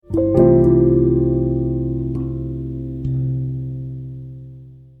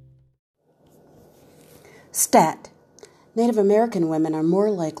Stat. Native American women are more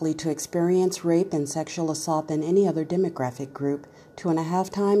likely to experience rape and sexual assault than any other demographic group,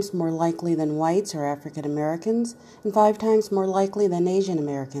 2.5 times more likely than whites or African Americans, and 5 times more likely than Asian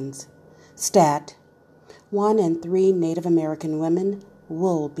Americans. Stat. 1 in 3 Native American women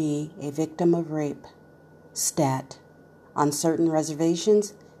will be a victim of rape. Stat. On certain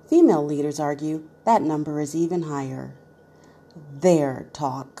reservations, female leaders argue that number is even higher. Their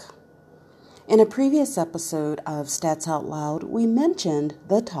talk. In a previous episode of Stats Out Loud, we mentioned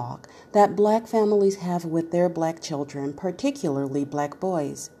the talk that black families have with their black children, particularly black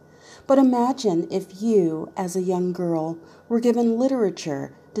boys. But imagine if you, as a young girl, were given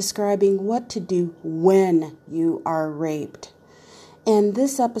literature describing what to do when you are raped. In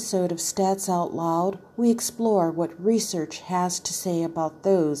this episode of Stats Out Loud, we explore what research has to say about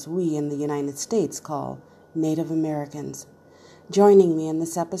those we in the United States call Native Americans. Joining me in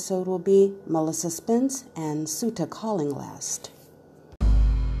this episode will be Melissa Spence and Suta Callinglast.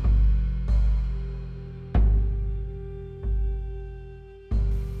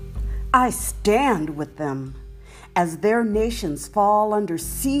 I stand with them. As their nations fall under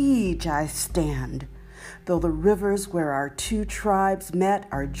siege, I stand. Though the rivers where our two tribes met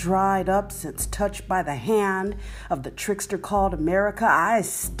are dried up since touched by the hand of the trickster called America, I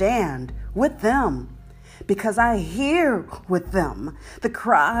stand with them. Because I hear with them the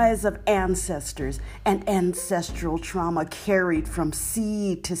cries of ancestors and ancestral trauma carried from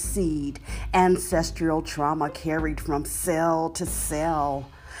seed to seed, ancestral trauma carried from cell to cell.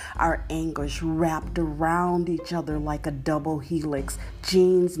 Our anguish wrapped around each other like a double helix,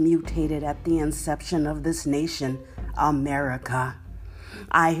 genes mutated at the inception of this nation, America.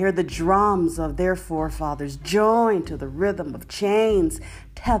 I hear the drums of their forefathers join to the rhythm of chains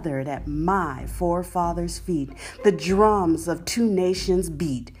tethered at my forefathers' feet. The drums of two nations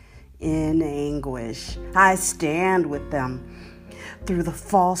beat in anguish. I stand with them through the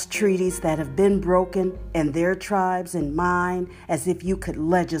false treaties that have been broken in their tribes and mine, as if you could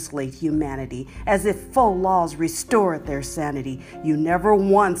legislate humanity, as if full laws restored their sanity. You never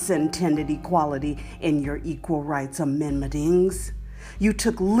once intended equality in your equal rights amendmentings. You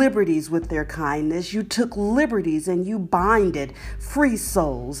took liberties with their kindness. You took liberties and you binded free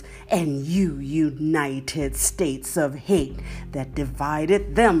souls and you united states of hate that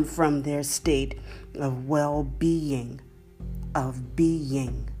divided them from their state of well-being, of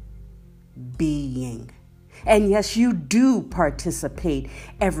being. And yes, you do participate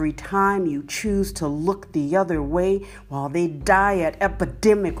every time you choose to look the other way while they die at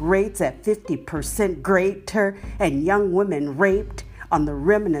epidemic rates at 50% greater and young women raped on the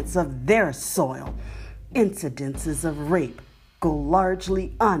remnants of their soil. Incidences of rape go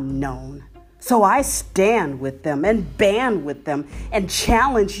largely unknown. So I stand with them and band with them and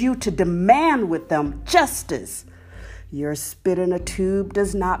challenge you to demand with them justice. Your spit in a tube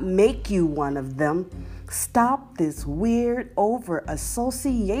does not make you one of them. Stop this weird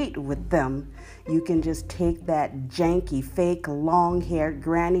over-associate with them. You can just take that janky, fake, long-haired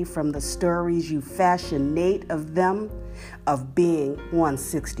granny from the stories you fashionate of them, of being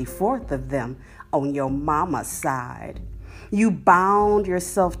 1/64th of them on your mama's side. You bound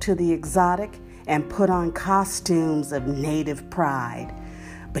yourself to the exotic and put on costumes of native pride,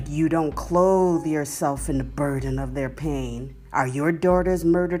 but you don't clothe yourself in the burden of their pain. Are your daughters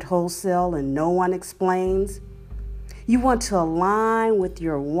murdered wholesale and no one explains? You want to align with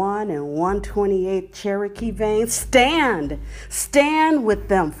your 1 and 1/28 Cherokee veins? Stand with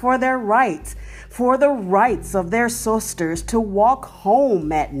them for their rights, for the rights of their sisters to walk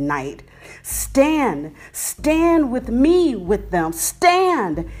home at night. Stand with me with them.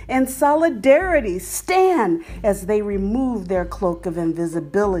 Stand in solidarity. Stand as they remove their cloak of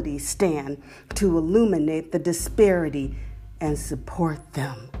invisibility. Stand to illuminate the disparity and support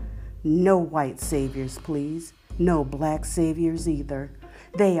them. No white saviors, please. No black saviors either.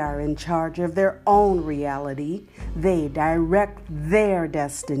 They are in charge of their own reality. They direct their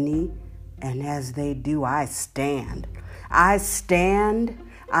destiny. And as they do, I stand. I stand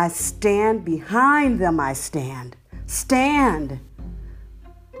behind them. I stand. Stand.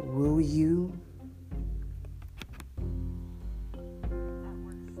 Will you?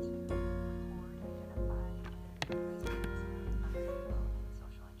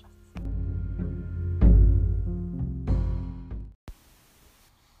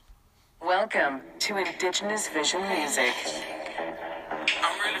 Welcome to Indigenous Vision Music.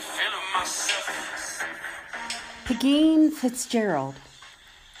 I'm really feeling myself. Pegeen Fitzgerald,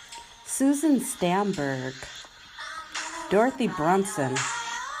 Susan Stamberg, Dorothy Brunson,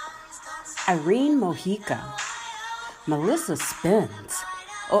 Irene Mojica, Melissa Spence.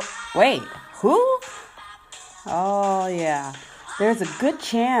 Oh, wait, who? Oh, yeah. There's a good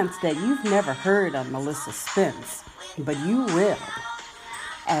chance that you've never heard of Melissa Spence, but you will.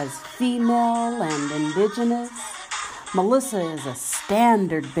 As female and indigenous, Melissa is a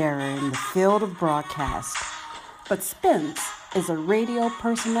standard bearer in the field of broadcast. But Spence is a radio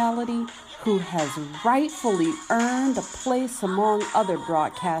personality who has rightfully earned a place among other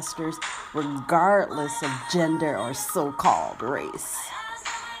broadcasters regardless of gender or so-called race.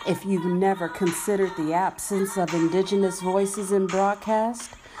 If you've never considered the absence of indigenous voices in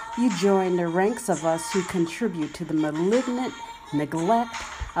broadcast, you join the ranks of us who contribute to the malignant neglect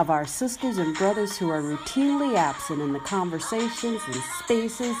of our sisters and brothers who are routinely absent in the conversations and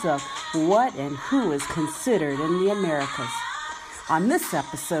spaces of what and who is considered in the Americas. On this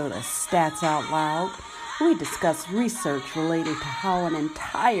episode of Stats Out Loud, we discuss research related to how an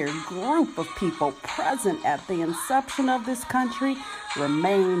entire group of people present at the inception of this country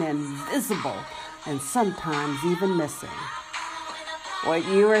remain invisible and sometimes even missing. What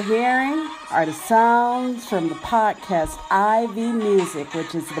you are hearing are the sounds from the podcast IV Music,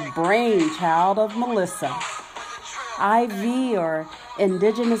 which is the brainchild of Melissa. IV, or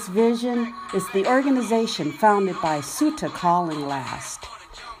Indigenous Vision, is the organization founded by Suta Calling Last.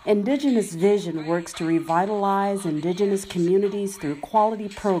 Indigenous Vision works to revitalize indigenous communities through quality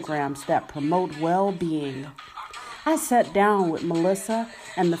programs that promote well-being. I sat down with Melissa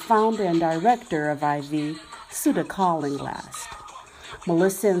and the founder and director of IV, Suta Calling Last.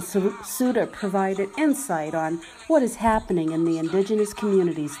 Melissa and Suta provided insight on what is happening in the indigenous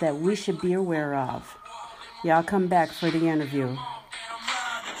communities that we should be aware of. Y'all come back for the interview.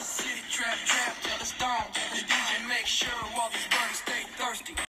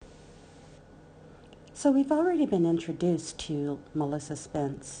 So we've already been introduced to Melissa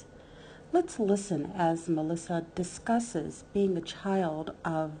Spence. Let's listen as Melissa discusses being a child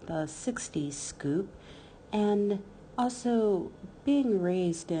of the 60s scoop and also being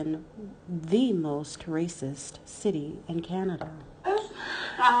raised in the most racist city in Canada.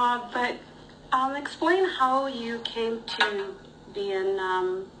 But explain how you came to be in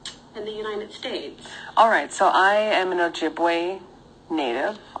the United States. All right, so I am an Ojibwe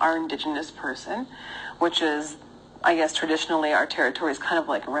native, our indigenous person, which is, I guess, traditionally our territory is kind of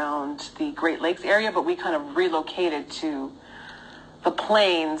like around the Great Lakes area, but we kind of relocated to the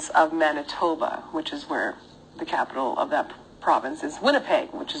plains of Manitoba, which is where the capital of that province is Winnipeg,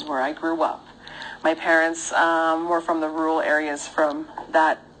 which is where I grew up. My parents were from the rural areas from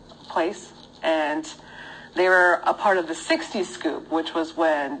that place, and they were a part of the 60s scoop, which was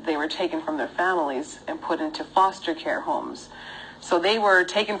when they were taken from their families and put into foster care homes. So they were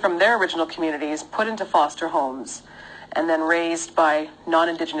taken from their original communities, put into foster homes, and then raised by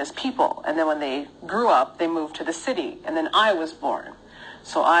non-Indigenous people. And then when they grew up, they moved to the city, and then I was born.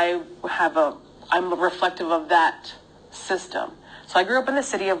 So I'm reflective of that system. So I grew up in the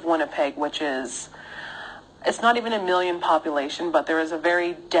city of Winnipeg, which is, it's not even a million population, but there is a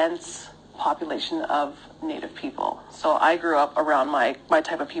very dense population of Native people. So I grew up around my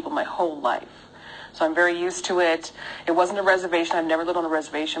type of people my whole life. So I'm very used to it. It wasn't a reservation. I've never lived on a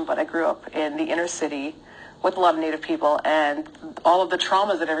reservation, but I grew up in the inner city with a lot of Native people and all of the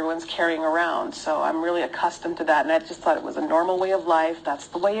traumas that everyone's carrying around. So I'm really accustomed to that, and I just thought it was a normal way of life. That's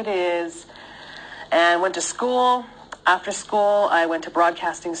the way it is. And went to school. After school, I went to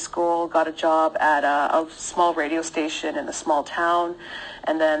broadcasting school, got a job at a small radio station in a small town,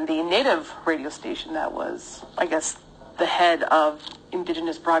 and then the Native radio station that was, I guess, the head of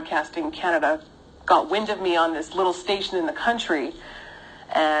Indigenous Broadcasting Canada got wind of me on this little station in the country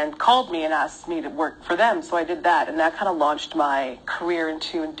and called me and asked me to work for them. So I did that, and that kind of launched my career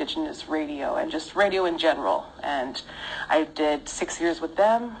into Indigenous radio and just radio in general. And I did 6 years with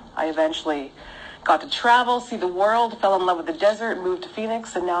them. I eventually got to travel, see the world, fell in love with the desert, moved to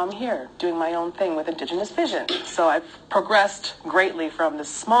Phoenix, and now I'm here doing my own thing with Indigenous Vision. So I've progressed greatly from this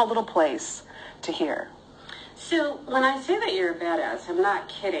small little place to here. So when I say that you're a badass, I'm not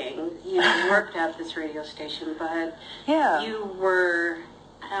kidding. You worked at this radio station, but Yeah. you were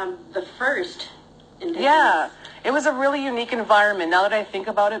the first Indigenous. Yeah, it was a really unique environment. Now that I think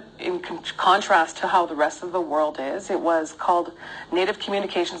about it, in contrast to how the rest of the world is, it was called Native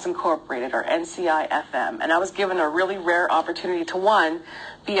Communications Incorporated, or NCI-FM, and I was given a really rare opportunity to, one,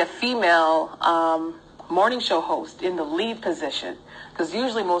 be a female morning show host in the lead position, because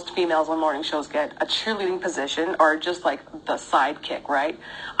usually most females on morning shows get a cheerleading position or just like the sidekick, right?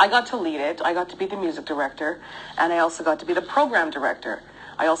 I got to lead it. I got to be the music director, and I also got to be the program director.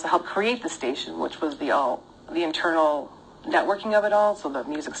 I also helped create the station, which was the internal networking of it all, so the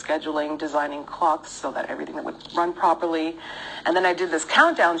music scheduling, designing clocks so that everything that would run properly. And then I did this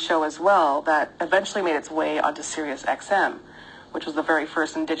countdown show as well that eventually made its way onto Sirius XM, which was the very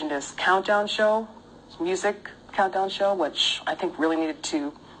first Indigenous countdown show, music countdown show, which I think really needed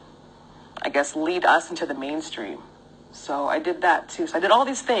to, I guess, lead us into the mainstream. So I did that too. So I did all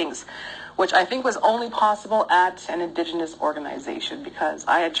these things, which I think was only possible at an Indigenous organization, because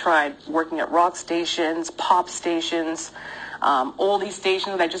I had tried working at rock stations, pop stations, oldie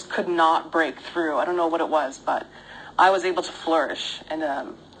stations, and I just could not break through. I don't know what it was, but I was able to flourish in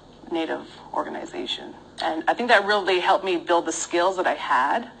a Native organization. And I think that really helped me build the skills that I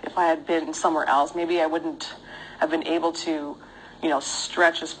had. If I had been somewhere else, maybe I wouldn't have been able to,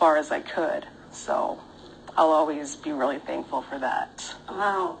 stretch as far as I could. So I'll always be really thankful for that.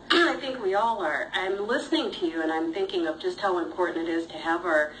 Wow, I think we all are. I'm listening to you and I'm thinking of just how important it is to have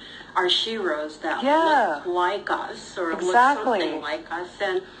our sheroes that look like us or look something like us.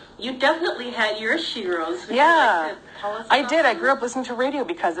 And you definitely had your sheroes. Would you like to tell us I about did. I them? grew up listening to radio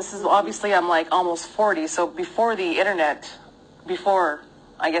because this is obviously, I'm like almost 40. So before the internet, before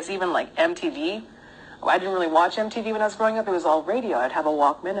I guess even like MTV, I didn't really watch MTV when I was growing up. It was all radio. I'd have a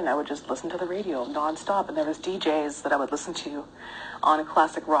Walkman and I would just listen to the radio nonstop. And there was DJs that I would listen to on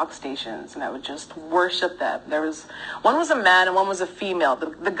classic rock stations, and I would just worship them. One was a man and one was a female.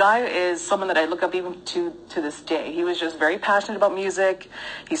 The guy is someone that I look up even to this day. He was just very passionate about music.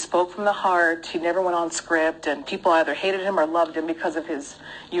 He spoke from the heart. He never went on script, and people either hated him or loved him because of his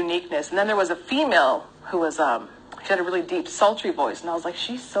uniqueness. And then there was a female who was, she had a really deep, sultry voice, and I was like,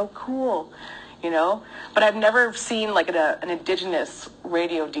 she's so cool. But I've never seen like an Indigenous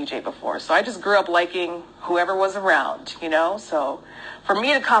radio DJ before. So I just grew up liking whoever was around, So for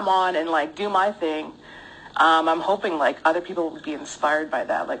me to come on and like do my thing, I'm hoping like other people would be inspired by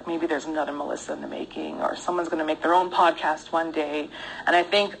that. Like maybe there's another Melissa in the making, or someone's going to make their own podcast one day. And I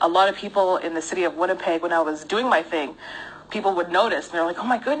think a lot of people in the city of Winnipeg, when I was doing my thing, people would notice, and they're like, oh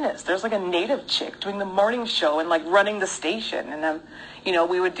my goodness, there's like a Native chick doing the morning show and like running the station. And then,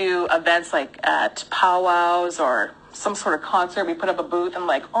 we would do events like at powwows or some sort of concert. We put up a booth and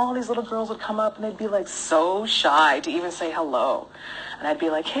like all these little girls would come up and they'd be like so shy to even say hello. And I'd be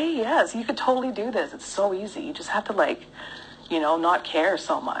like, hey, yes, you could totally do this. It's so easy. You just have to like, not care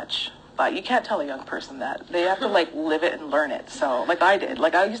so much. But you can't tell a young person that. They have to like live it and learn it. So like I did.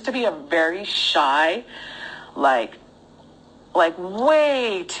 Like I used to be a very shy, like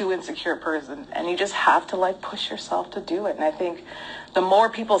way too insecure person, and you just have to like push yourself to do it. And I think the more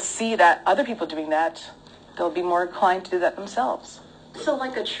people see that other people doing that, they'll be more inclined to do that themselves. So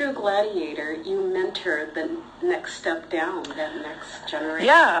like a true gladiator, you mentor the next step down, that next generation.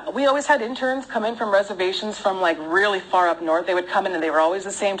 Yeah, we always had interns come in from reservations from like really far up north. They would come in and they were always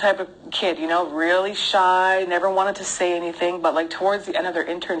the same type of kid, really shy, never wanted to say anything. But like towards the end of their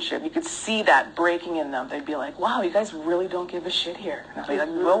internship, you could see that breaking in them. They'd be like, wow, you guys really don't give a shit here. And I'd be like,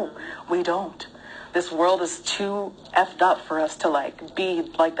 no, we don't. This world is too effed up for us to like be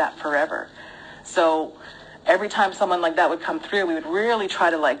like that forever. So every time someone like that would come through, we would really try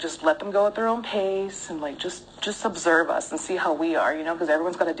to like just let them go at their own pace and like just observe us and see how we are, because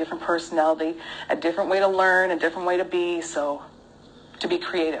everyone's got a different personality, a different way to learn, a different way to be. So to be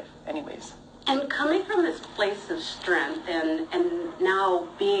creative anyways. And coming from this place of strength and now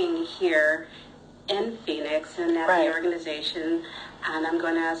being here in Phoenix and at the organization, and I'm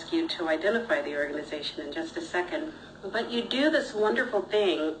going to ask you to identify the organization in just a second. But you do this wonderful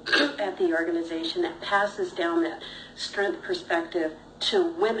thing at the organization that passes down that strength perspective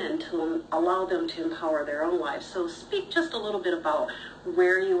to women to allow them to empower their own lives. So speak just a little bit about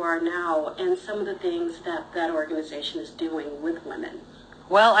where you are now and some of the things that organization is doing with women.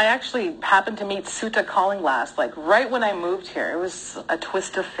 Well, I actually happened to meet Suta Callinglast, like right when I moved here. It was a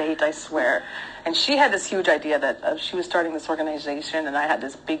twist of fate, I swear. And she had this huge idea that she was starting this organization, and I had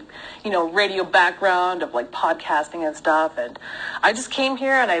this big, radio background of like podcasting and stuff. And I just came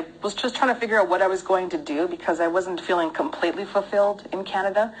here and I was just trying to figure out what I was going to do because I wasn't feeling completely fulfilled in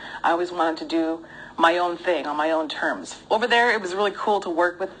Canada. I always wanted to do my own thing on my own terms. Over there, it was really cool to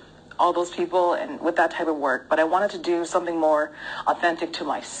work with all those people and with that type of work, but I wanted to do something more authentic to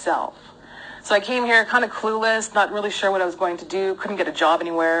myself. So I came here kind of clueless, not really sure what I was going to do, couldn't get a job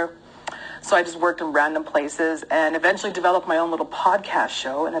anywhere. So I just worked in random places and eventually developed my own little podcast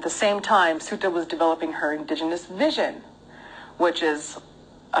show. And at the same time, Suta was developing her Indigenous Vision, which is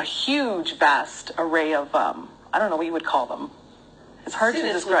a huge, vast array of, I don't know what you would call them. It's hard to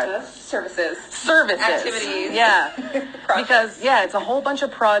describe. Services. Activities. Yeah. Because, it's a whole bunch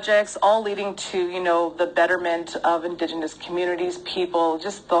of projects all leading to, the betterment of Indigenous communities, people,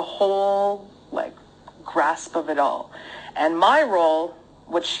 just the whole, grasp of it all. And my role,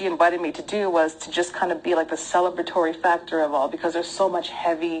 what she invited me to do, was to just kind of be like the celebratory factor of all, because there's so many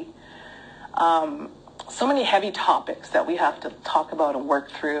heavy topics that we have to talk about and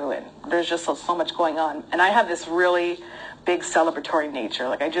work through, and there's just so much going on. And I have this really big celebratory nature.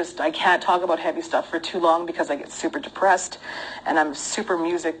 Like I can't talk about heavy stuff for too long because I get super depressed, and I'm super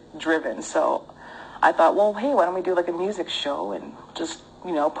music driven. So I thought, well, hey, why don't we do like a music show and just,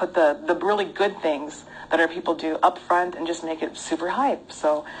 put the really good things that our people do up front and just make it super hype.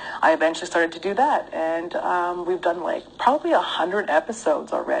 So I eventually started to do that, and we've done like probably 100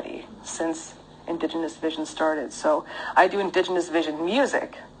 episodes already since Indigenous Vision started. So I do Indigenous Vision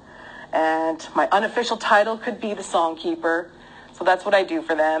music, and my unofficial title could be the Songkeeper. So that's what I do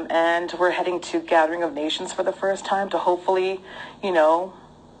for them, and we're heading to Gathering of Nations for the first time to hopefully,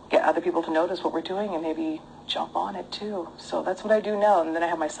 get other people to notice what we're doing and maybe jump on it too. So that's what I do now. And then I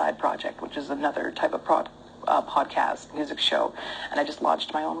have my side project, which is another type of podcast, music show. And I just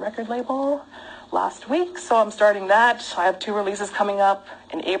launched my own record label last week, so I'm starting that. I have 2 releases coming up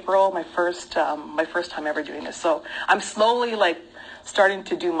in April, my first time ever doing this. So I'm slowly starting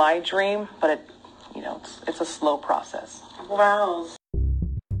to do my dream, but it's a slow process. Wow.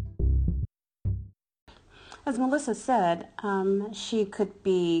 As Melissa said, she could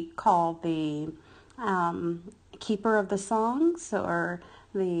be called the keeper of the songs or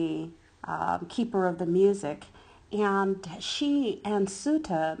the keeper of the music. And she and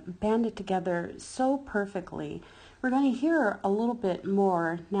Suta banded together so perfectly. We're going to hear a little bit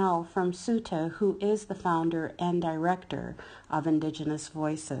more now from Suta, who is the founder and director of Indigenous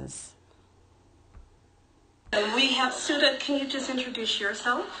Voices. We have Suta. Can you just introduce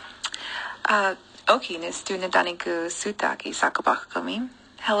yourself?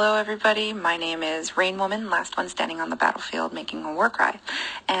 Hello, everybody. My name is Rain Woman, last one standing on the battlefield making a war cry,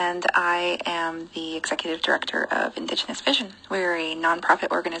 and I am the executive director of Indigenous Vision. We're a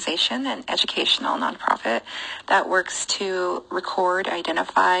nonprofit organization, an educational nonprofit that works to record,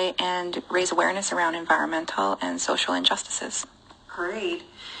 identify, and raise awareness around environmental and social injustices. Great.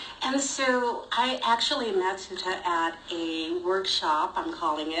 And so I actually met Suta at a workshop, I'm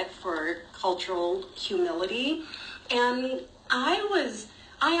calling it, for cultural humility. And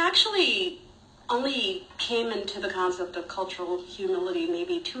I actually only came into the concept of cultural humility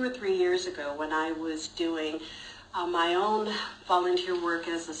maybe 2 or 3 years ago when I was doing my own volunteer work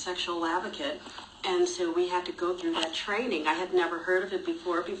as a sexual advocate. And so we had to go through that training. I had never heard of it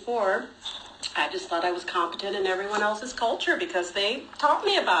before. I just thought I was competent in everyone else's culture because they taught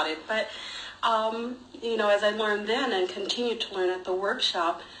me about it. But, as I learned then and continue to learn at the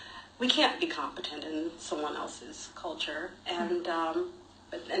workshop, we can't be competent in someone else's culture. And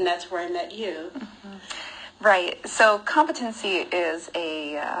that's where I met you. Mm-hmm. Right. So competency is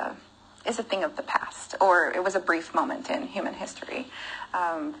a thing of the past, or it was a brief moment in human history.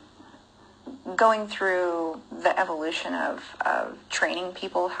 Going through the evolution of training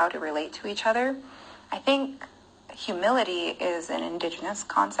people how to relate to each other, I think humility is an Indigenous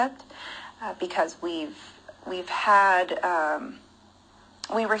concept because we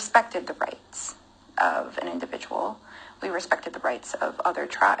respected the rights of an individual. We respected the rights of other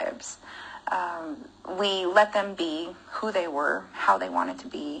tribes. We let them be who they were, how they wanted to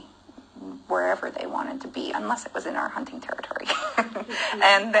be, wherever they wanted to be, unless it was in our hunting territory.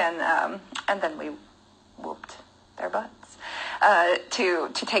 and then we whooped their butts to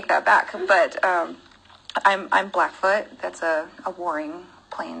take that back. But I'm Blackfoot. That's a warring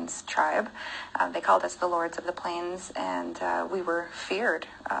Plains tribe. They called us the Lords of the Plains, and we were feared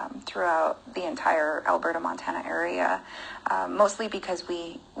throughout the entire Alberta-Montana area, mostly because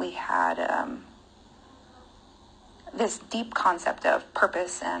we had this deep concept of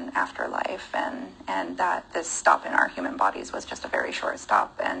purpose and afterlife, and that this stop in our human bodies was just a very short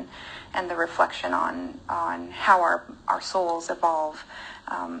stop, and the reflection on how our souls evolve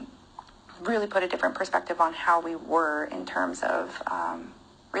really put a different perspective on how we were in terms of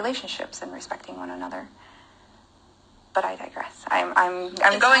relationships and respecting one another. But I digress. I'm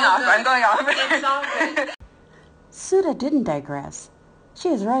going off. I'm going off. It's all good. Suta didn't digress. She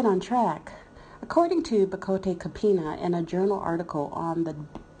is right on track. According to Bakote Kapina in a journal article on the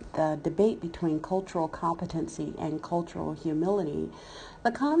debate between cultural competency and cultural humility,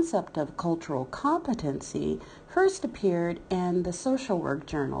 the concept of cultural competency first appeared in the social work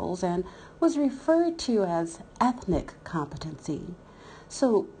journals and was referred to as ethnic competency.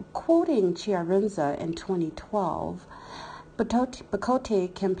 So, quoting Chiarenza in 2012,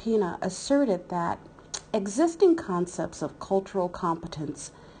 Bakote Kempina asserted that existing concepts of cultural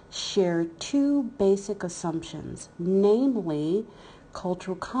competence share 2 basic assumptions, namely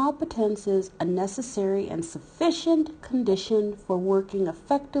Cultural competence is a necessary and sufficient condition for working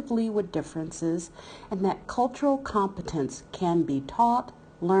effectively with differences, and that cultural competence can be taught,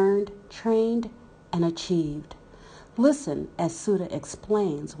 learned, trained, and achieved. Listen as Sudha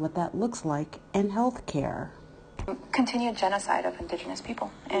explains what that looks like in healthcare. Continued genocide of Indigenous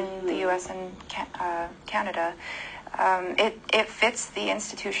people in the U.S. and Canada. It fits the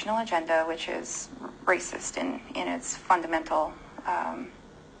institutional agenda, which is racist in its fundamental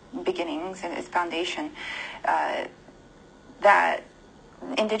beginnings and its foundation, that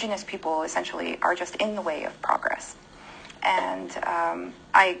Indigenous people essentially are just in the way of progress. And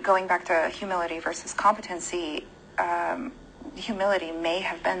going back to humility versus competency, humility may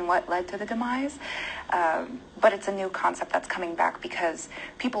have been what led to the demise, but it's a new concept that's coming back because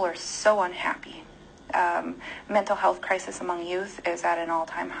people are so unhappy. Mental health crisis among youth is at an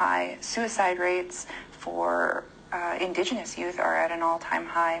all-time high. Suicide rates for Indigenous youth are at an all-time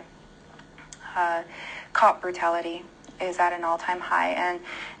high. Cop brutality is at an all-time high,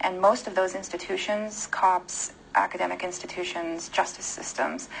 and most of those institutions, cops, academic institutions, justice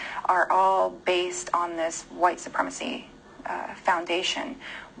systems, are all based on this white supremacy foundation,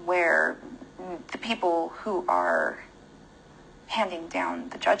 where the people who are handing down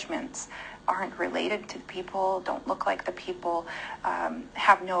the judgments aren't related to the people, don't look like the people,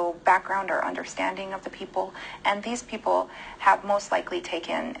 have no background or understanding of the people, and these people have most likely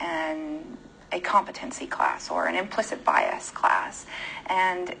taken a competency class or an implicit bias class.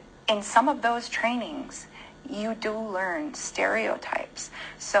 And in some of those trainings, you do learn stereotypes.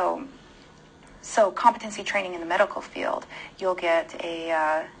 So competency training in the medical field, you'll get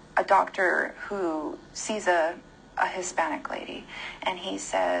a doctor who sees a Hispanic lady, and he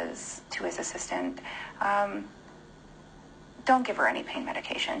says to his assistant, don't give her any pain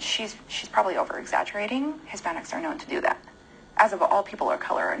medication. She's probably over-exaggerating. Hispanics are known to do that. As of all people of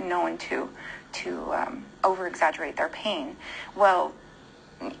color are known to over-exaggerate their pain. Well,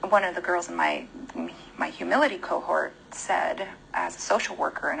 one of the girls in my humility cohort said, as a social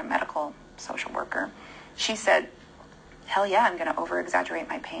worker and a medical social worker, she said, hell yeah, I'm going to over-exaggerate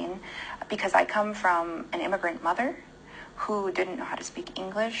my pain because I come from an immigrant mother who didn't know how to speak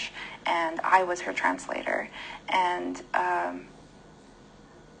English, and I was her translator. And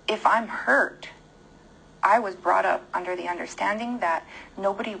if I'm hurt, I was brought up under the understanding that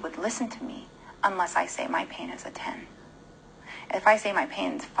nobody would listen to me unless I say my pain is a 10. If I say my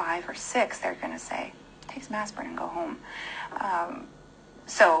pain's 5 or 6, they're going to say, take some aspirin and go home.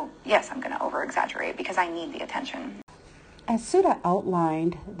 So, yes, I'm going to over-exaggerate because I need the attention. As Sudha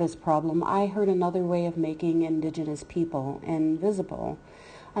outlined this problem, I heard another way of making Indigenous people invisible,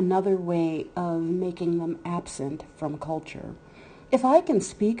 another way of making them absent from culture. If I can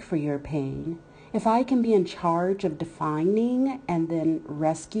speak for your pain, if I can be in charge of defining and then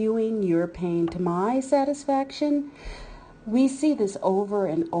rescuing your pain to my satisfaction, we see this over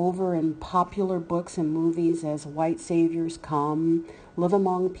and over in popular books and movies as white saviors come, live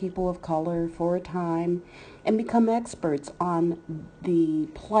among people of color for a time, and become experts on the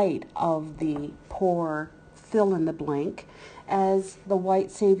plight of the poor fill in the blank, as the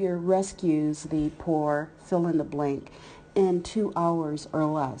white savior rescues the poor fill in the blank in 2 hours or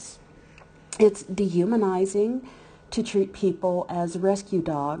less. It's dehumanizing to treat people as rescue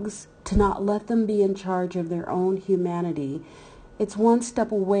dogs, to not let them be in charge of their own humanity. It's one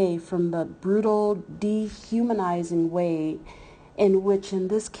step away from the brutal, dehumanizing way in which, in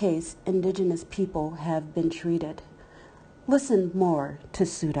this case, Indigenous people have been treated. Listen more to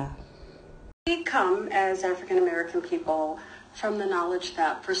Sudha. We come as African American people from the knowledge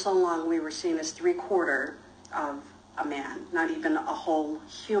that for so long we were seen as 3/4 of a man, not even a whole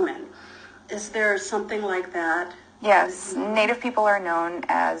human. Is there something like that? Yes, Native people are known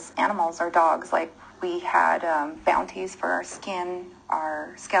as animals or dogs. Like, we had bounties for our skin,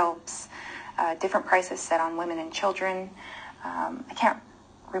 our scalps, different prices set on women and children. I can't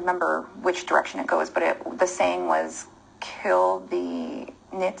remember which direction it goes, but the saying was, kill the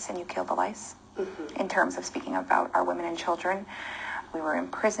nits and you kill the lice, in terms of speaking about our women and children. We were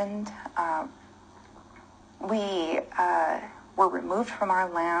imprisoned. We were removed from our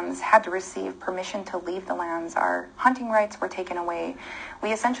lands, had to receive permission to leave the lands. Our hunting rights were taken away.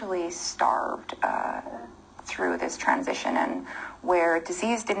 We essentially starved through this transition, and where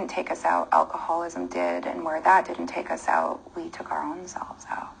disease didn't take us out, alcoholism did, and where that didn't take us out, we took our own selves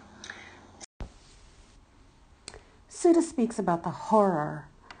out. Sudha speaks about the horror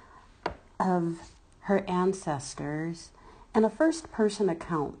of her ancestors in a first-person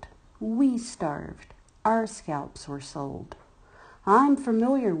account. We starved. Our scalps were sold. I'm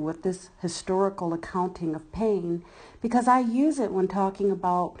familiar with this historical accounting of pain because I use it when talking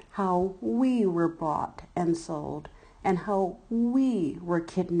about how we were bought and sold, and how we were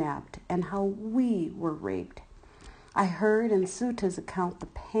kidnapped, and how we were raped. I heard in Suta's account the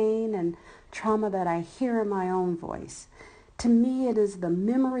pain and trauma that I hear in my own voice. To me, it is the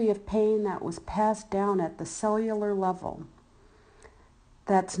memory of pain that was passed down at the cellular level.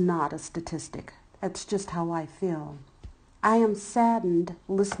 That's not a statistic. That's just how I feel. I am saddened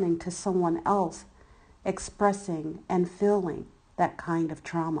listening to someone else expressing and feeling that kind of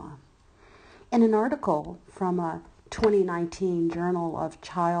trauma. In an article from a 2019 Journal of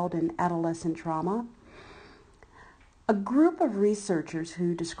Child and Adolescent Trauma, a group of researchers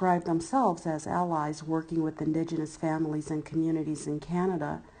who describe themselves as allies working with Indigenous families and communities in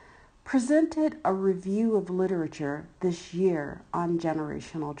Canada presented a review of literature this year on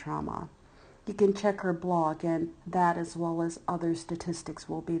generational trauma. You can check her blog, and that as well as other statistics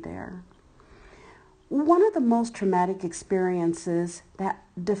will be there. One of the most traumatic experiences that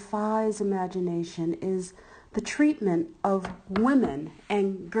defies imagination is the treatment of women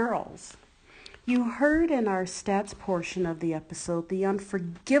and girls. You heard in our stats portion of the episode the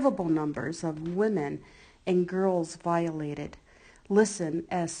unforgivable numbers of women and girls violated. Listen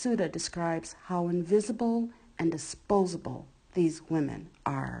as Suta describes how invisible and disposable these women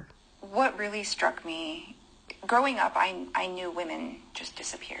are. What really struck me, growing up, I knew women just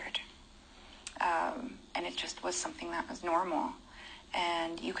disappeared. And it just was something that was normal.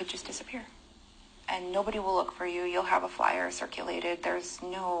 And you could just disappear. And nobody will look for you. You'll have a flyer circulated. There's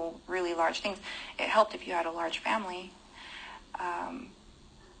no really large things. It helped if you had a large family.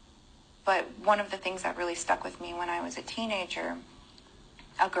 But one of the things that really stuck with me when I was a teenager,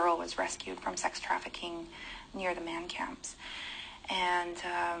 a girl was rescued from sex trafficking near the man camps.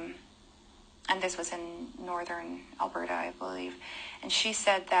 And this was in northern Alberta, I believe. And she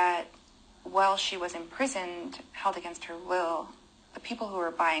said that while she was imprisoned, held against her will, the people who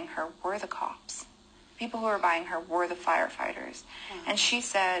were buying her were the cops. People who were buying her were the firefighters. Mm-hmm. And she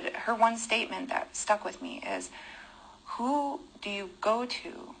said, her one statement that stuck with me is, who do you go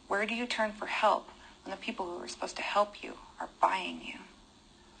to? Where do you turn for help when the people who are supposed to help you are buying you?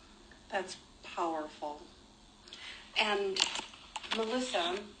 That's powerful. And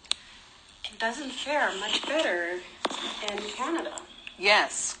Melissa, it doesn't fare much better in Canada.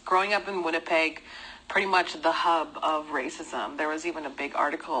 Yes, growing up in Winnipeg, pretty much the hub of racism. There was even a big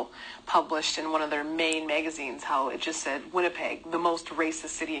article published in one of their main magazines how it just said Winnipeg, the most racist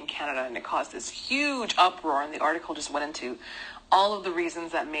city in Canada, and it caused this huge uproar, and the article just went into all of the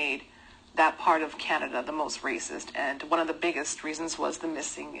reasons that made that part of Canada the most racist. And one of the biggest reasons was the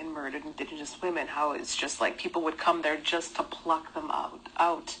missing and murdered Indigenous women, how it's just like people would come there just to pluck them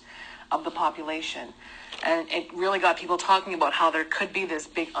out of the population. And it really got people talking about how there could be this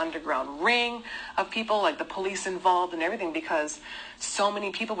big underground ring of people, like the police involved and everything, because so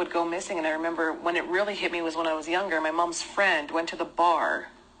many people would go missing. And I remember when it really hit me was when I was younger. My mom's friend went to the bar,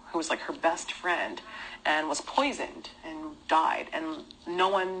 who was like her best friend, and was poisoned and died. And no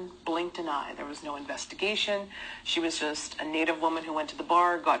one blinked an eye. There was no investigation. She was just a Native woman who went to the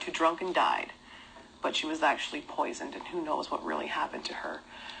bar, got too drunk, and died. But she was actually poisoned, and who knows what really happened to her.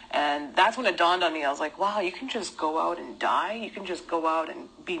 And that's when it dawned on me. I was like, wow, you can just go out and die. You can just go out and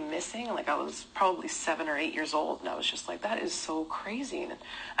be missing. Like, I was probably 7 or 8 years old, and I was just like, that is so crazy. And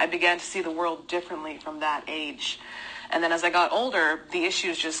I began to see the world differently from that age. And then as I got older, the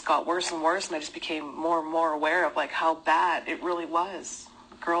issues just got worse and worse, and I just became more and more aware of like how bad it really was.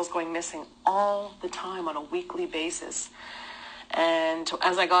 Girls going missing all the time on a weekly basis. And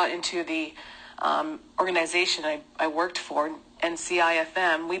as I got into the organization I worked for,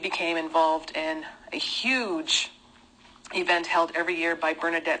 NCIFM, we became involved in a huge event held every year by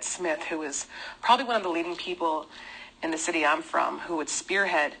Bernadette Smith, who is probably one of the leading people in the city I'm from, who would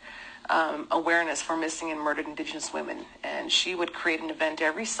spearhead awareness for missing and murdered Indigenous women. And she would create an event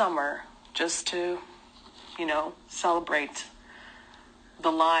every summer just to, celebrate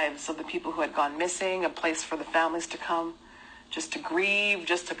the lives of the people who had gone missing, a place for the families to come, just to grieve,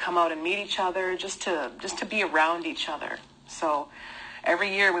 just to come out and meet each other, just to be around each other. So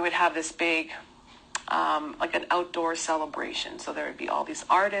every year we would have this big, like an outdoor celebration. So there would be all these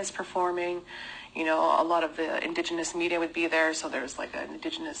artists performing, a lot of the Indigenous media would be there. So there's like an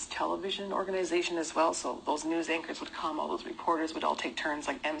Indigenous television organization as well. So those news anchors would come, all those reporters would all take turns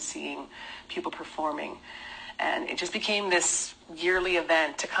like emceeing, people performing. And it just became this yearly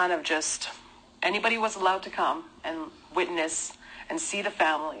event to kind of just, anybody was allowed to come and witness and see the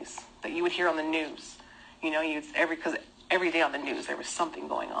families that you would hear on the news. Because every day on the news there was something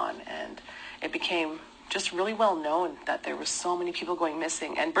going on, and it became just really well known that there were so many people going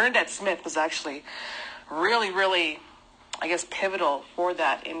missing. And Bernadette Smith was actually really, really, I guess, pivotal for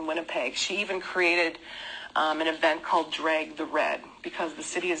that in Winnipeg. She even created an event called Drag the Red, because the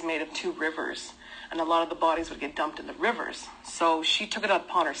city is made of 2 rivers, and a lot of the bodies would get dumped in the rivers. So she took it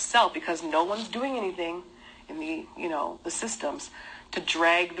upon herself, because no one's doing anything in the, the systems, to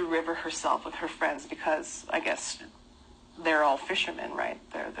drag the river herself with her friends, because I guess they're all fishermen, right?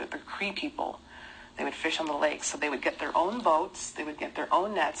 They're Cree people. They would fish on the lake, so they would get their own boats, they would get their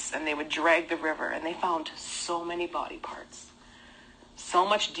own nets, and they would drag the river, and they found so many body parts. So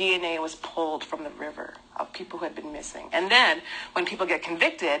much DNA was pulled from the river of people who had been missing. And then, when people get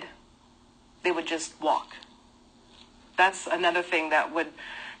convicted, they would just walk. That's another thing that would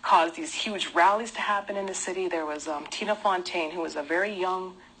cause these huge rallies to happen in the city. There was Tina Fontaine, who was a very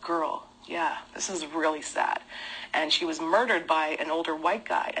young girl. Yeah, this is really sad. And she was murdered by an older white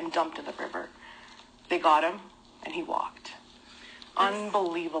guy and dumped in the river. They got him, and he walked.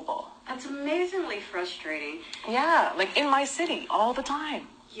 Unbelievable. That's amazingly frustrating. Yeah, like in my city all the time.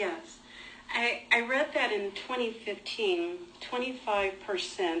 Yes. I read that in 2015,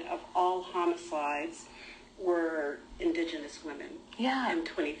 25% of all homicides were Indigenous women. Yeah. In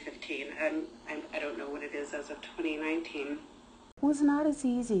 2015. I don't know what it is as of 2019. It was not as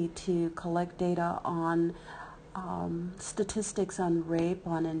easy to collect data on statistics on rape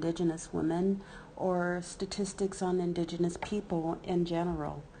on Indigenous women or statistics on Indigenous people in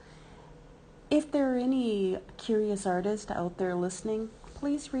general. If there are any curious artists out there listening,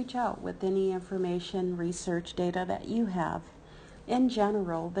 please reach out with any information, research data that you have. In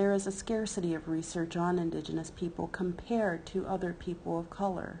general, there is a scarcity of research on Indigenous people compared to other people of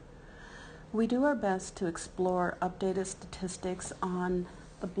color. We do our best to explore updated statistics on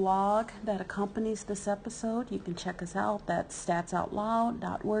the blog that accompanies this episode. You can check us out. That's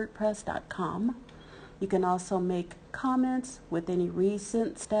statsoutloud.wordpress.com. You can also make comments with any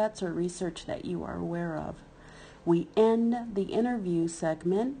recent stats or research that you are aware of. We end the interview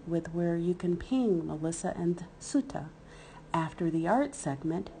segment with where you can ping Melissa and Suta. After the art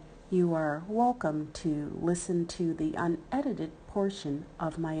segment, you are welcome to listen to the unedited portion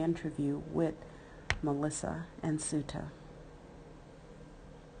of my interview with Melissa and Suta.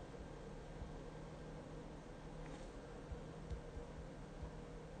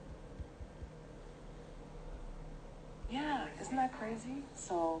 Yeah, isn't that crazy?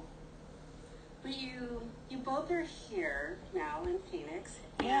 So, But you both are here now in Phoenix,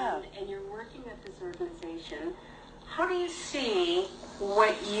 and you're working at this organization. How do you see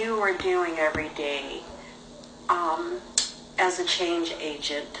what you are doing every day as a change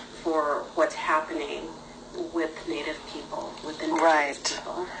agent for what's happening with Native people, with Indigenous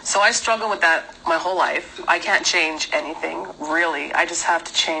people? So I struggle with that my whole life. I can't change anything, really. I just have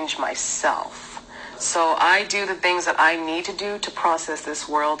to change myself. So I do the things that I need to do to process this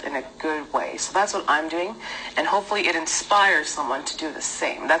world in a good way. So that's what I'm doing, and hopefully it inspires someone to do the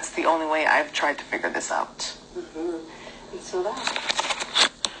same. That's the only way I've tried to figure this out. Mm-hmm. And so that's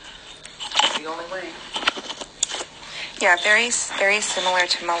the only way. Yeah, very similar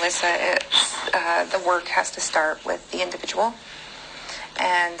to Melissa. It's the work has to start with the individual,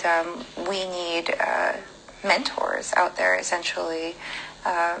 and we need mentors out there, essentially,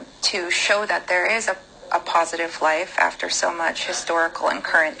 to show that there is a positive life after so much historical and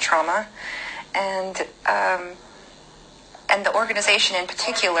current trauma, and the organization in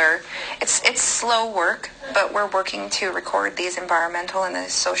particular, it's slow work, but we're working to record these environmental and the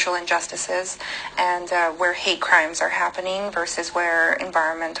social injustices, and where hate crimes are happening versus where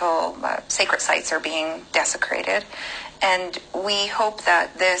environmental sacred sites are being desecrated. And we hope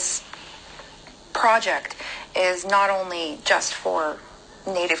that this project is not only just for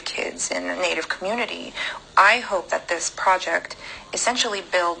Native kids in the Native community. I hope that this project essentially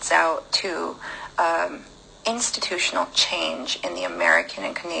builds out to institutional change in the American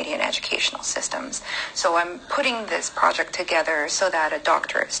and Canadian educational systems. So I'm putting this project together so that a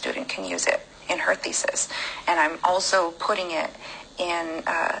doctorate student can use it in her thesis. And I'm also putting it in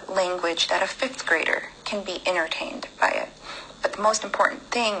language that a fifth grader can be entertained by it. But the most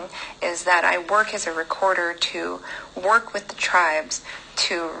important thing is that I work as a recorder to work with the tribes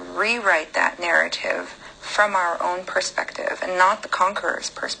to rewrite that narrative from our own perspective and not the conqueror's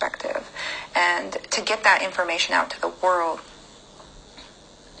perspective, and to get that information out to the world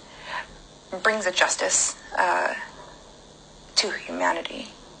brings a justice to humanity.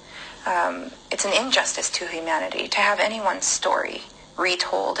 It's an injustice to humanity to have anyone's story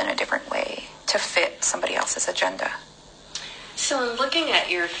retold in a different way to fit somebody else's agenda. So in looking at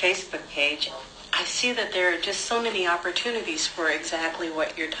your Facebook page, I see that there are just so many opportunities for exactly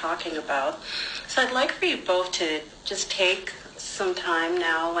what you're talking about. So I'd like for you both to just take some time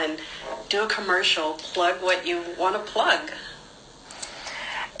now and do a commercial, plug what you want to plug.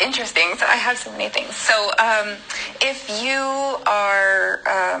 Interesting. So I have so many things. So if you are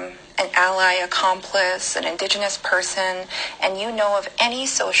an ally, accomplice, an Indigenous person, and you know of any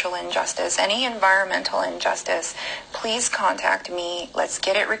social injustice, any environmental injustice, please contact me. Let's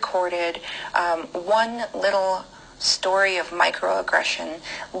get it recorded. One little story of microaggression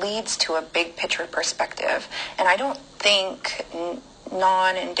leads to a big picture perspective. And I don't think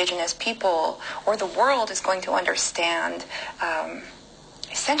non-Indigenous people or the world is going to understand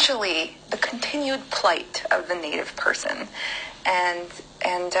essentially the continued plight of the Native person. And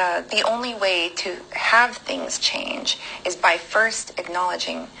the only way to have things change is by first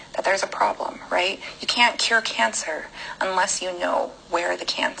acknowledging that there's a problem, right? You can't cure cancer unless you know where the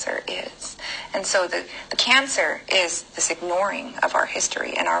cancer is. And so the cancer is this ignoring of our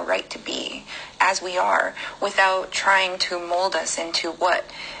history and our right to be as we are without trying to mold us into what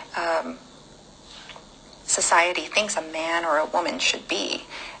society thinks a man or a woman should be.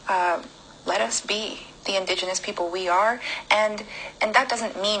 Let us be the Indigenous people we are, and that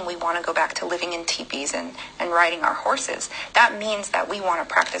doesn't mean we want to go back to living in teepees and riding our horses. That means that we want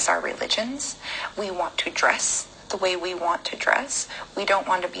to practice our religions. We want to dress the way we want to dress. We don't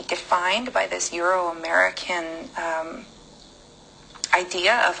want to be defined by this Euro-American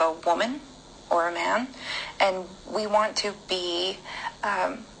idea of a woman or a man, and we want to be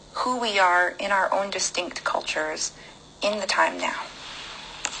who we are in our own distinct cultures in the time now.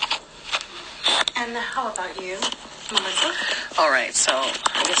 And how about you, Melissa? All right, so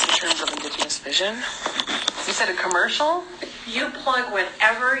I guess in terms of Indigenous vision, you said a commercial? You plug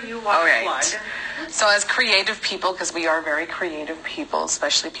whatever you want to plug. So as creative people, because we are very creative people,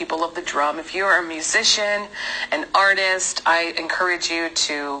 especially people of the drum, if you are a musician, an artist, I encourage you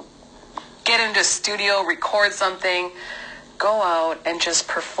to get into a studio, record something, go out and just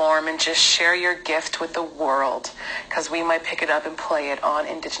perform and just share your gift with the world, because we might pick it up and play it on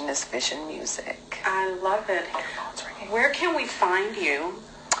Indigenous Vision Music. I love it. Where can we find you?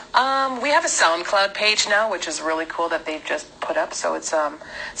 We have a SoundCloud page now, which is really cool that they've just put up. So it's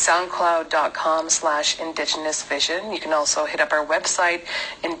soundcloud.com/Indigenous Vision. You can also hit up our website,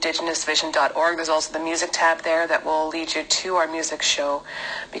 indigenousvision.org. There's also the music tab there that will lead you to our music show,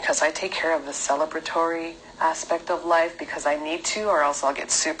 because I take care of the celebratory aspect of life because I need to, or else I'll get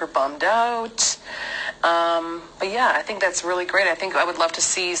super bummed out. But yeah, I think that's really great. I think I would love to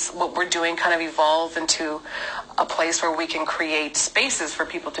see what we're doing kind of evolve into a place where we can create spaces for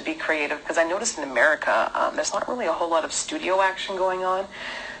people to be creative, because I noticed in America there's not really a whole lot of studio action going on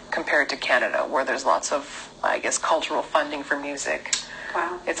compared to Canada, where there's lots of, I guess, cultural funding for music.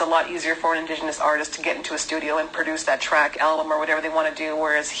 Wow. It's a lot easier for an Indigenous artist to get into a studio and produce that track, album, or whatever they want to do,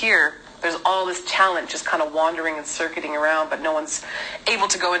 whereas here there's all this talent just kind of wandering and circuiting around, but no one's able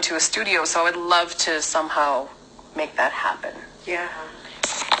to go into a studio. So I would love to somehow make that happen. Yeah.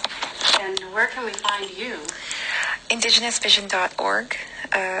 And where can we find you? IndigenousVision.org.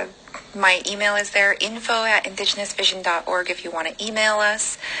 My email is there, info@indigenousvision.org if you want to email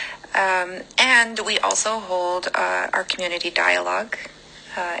us. And we also hold our community dialogue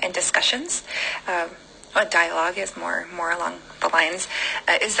and discussions. A dialogue is more along the lines,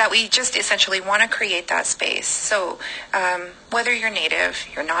 is that we just essentially want to create that space. So whether you're Native,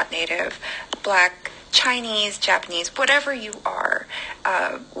 you're not Native, Black, Chinese, Japanese, whatever you are,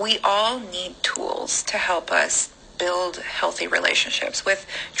 we all need tools to help us build healthy relationships with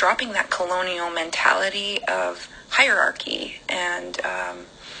dropping that colonial mentality of hierarchy and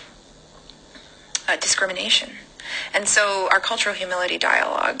discrimination. And so our cultural humility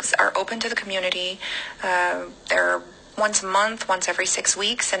dialogues are open to the community. They're once a month, once every 6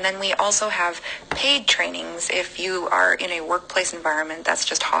 weeks. And then we also have paid trainings if you are in a workplace environment that's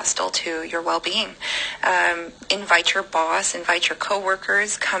just hostile to your well-being. Invite your boss, invite your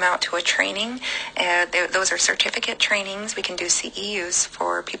coworkers, come out to a training. Those are certificate trainings. We can do CEUs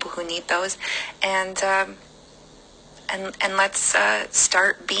for people who need those. And let's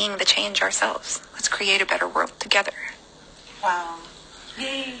start being the change ourselves. Let's create a better world together. Wow.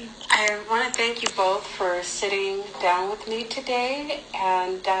 Yay. I want to thank you both for sitting down with me today,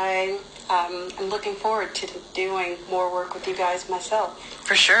 and I'm looking forward to doing more work with you guys myself.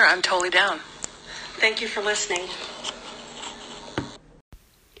 For sure. I'm totally down. Thank you for listening.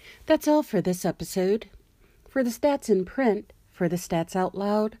 That's all for this episode. For the stats in print, for the Stats Out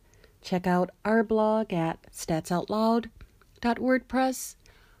Loud, check out our blog at statsoutloud.wordpress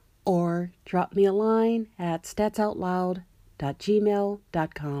or drop me a line at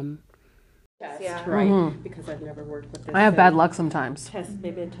statsoutloud.gmail.com. Test, right? Because I've never worked with this. I have bad luck sometimes. Test,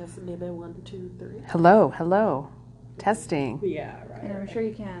 maybe 1, 2, 3. Hello. Testing. Yeah, right. And I'm sure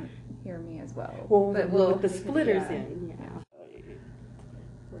you can't hear me as well. Well, but with the splitters yeah. in,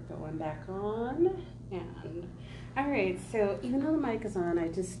 We're going back on, and all right. So even though the mic is on, I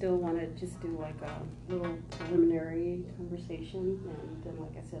just still want to just do like a little preliminary conversation, and then,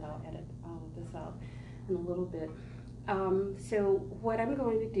 like I said, I'll edit all of this out in a little bit. So what I'm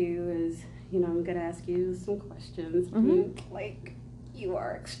going to do is, I'm going to ask you some questions. Like, you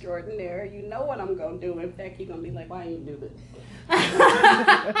are extraordinary. You know what I'm going to do. In fact, you're going to be like, why didn't you do this?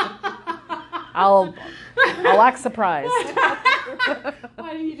 I'll act surprised.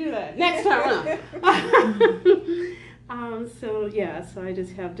 Why didn't you do that? Next time around. So I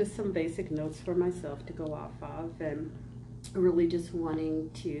just have some basic notes for myself to go off of, and really just wanting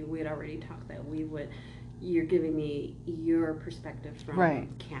to, we had already talked that you're giving me your perspective from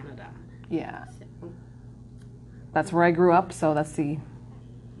Canada. Yeah. So. That's where I grew up, so that's the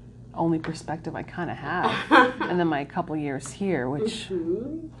only perspective I kind of have. And then my couple years here, which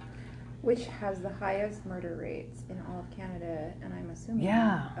has the highest murder rates in all of Canada, and I'm assuming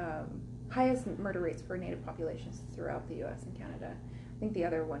highest murder rates for Native populations throughout the U.S. and Canada. I think the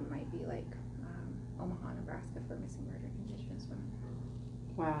other one might be like Omaha, Nebraska for missing murdered Indigenous women.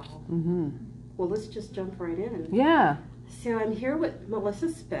 Wow. Mm-hmm. Well, let's just jump right in. Yeah. So I'm here with Melissa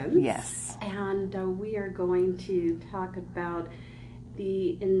Spence. Yes. And we are going to talk about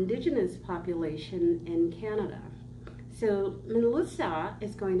the Indigenous population in Canada. So Melissa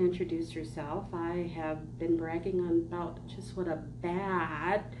is going to introduce herself. I have been bragging on about just what a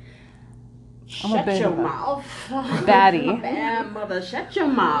bad shut your mouth baddie. Bad mother shut your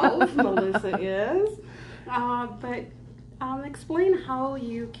mouth Melissa is. But explain how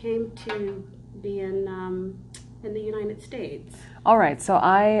you came to be in the United States. All right, so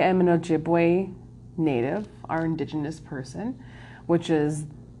I am an Ojibwe Native, our Indigenous person, which is,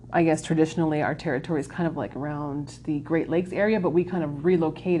 I guess, traditionally our territory is kind of like around the Great Lakes area, but we kind of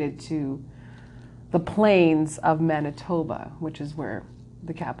relocated to the plains of Manitoba, which is where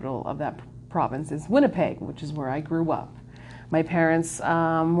the capital of that province is Winnipeg, which is where I grew up. My parents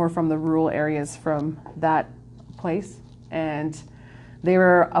were from the rural areas from that place, and they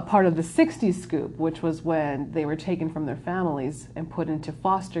were a part of the 60s scoop, which was when they were taken from their families and put into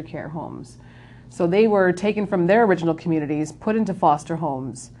foster care homes. So they were taken from their original communities, put into foster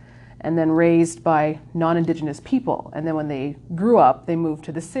homes, and then raised by non-Indigenous people. And then when they grew up, they moved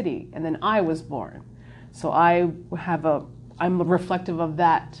to the city, and then I was born. So I'm reflective of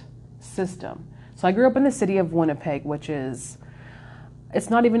that system. So I grew up in the city of Winnipeg, which is, it's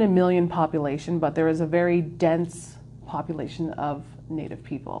not even a million population, but there is a very dense population of Native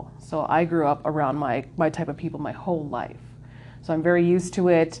people. So I grew up around my type of people my whole life. So I'm very used to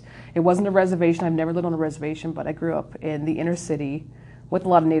it. It wasn't a reservation. I've never lived on a reservation, but I grew up in the inner city with a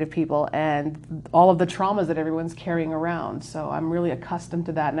lot of Native people and all of the traumas that everyone's carrying around. So I'm really accustomed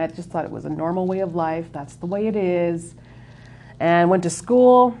to that, and I just thought it was a normal way of life. That's the way it is. And went to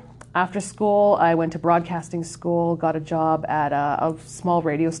school. After school, I went to broadcasting school, got a job at a small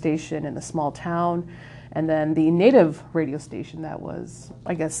radio station in a small town, and then the Native radio station that was,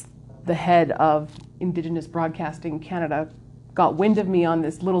 I guess, the head of Indigenous Broadcasting Canada got wind of me on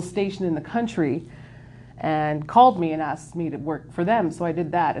this little station in the country and called me and asked me to work for them. So I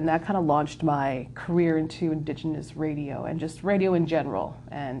did that, and that kind of launched my career into Indigenous radio and just radio in general.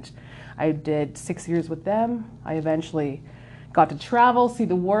 And I did 6 years with them. I eventually got to travel, see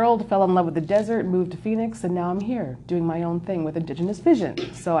the world, fell in love with the desert, moved to Phoenix, and now I'm here doing my own thing with Indigenous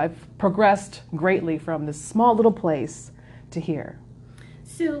Vision. So I've progressed greatly from this small little place to here.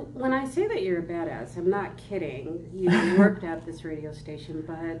 So when I say that you're a badass, I'm not kidding. You worked at this radio station,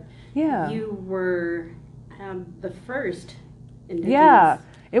 but you were the first Indigenous. Yeah,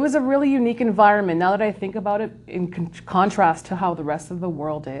 it was a really unique environment. Now that I think about it, in contrast to how the rest of the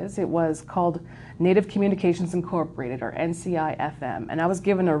world is, it was called Native Communications Incorporated, or NCI-FM, and I was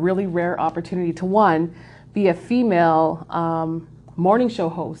given a really rare opportunity to, one, be a female morning show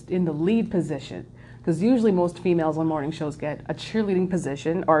host in the lead position, because usually most females on morning shows get a cheerleading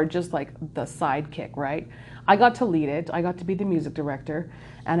position or just like the sidekick, right? I got to lead it. I got to be the music director,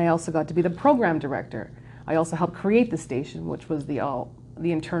 and I also got to be the program director. I also helped create the station, which was the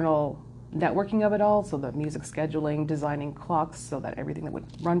internal networking of it all, so the music scheduling, designing clocks so that everything that would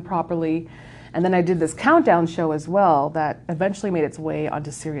run properly. And then I did this countdown show as well that eventually made its way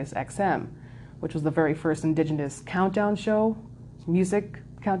onto Sirius XM, which was the very first Indigenous countdown show, music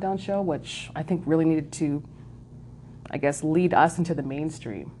countdown show, which I think really needed to, I guess, lead us into the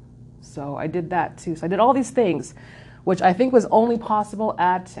mainstream. So I did that too. So I did all these things. which I think was only possible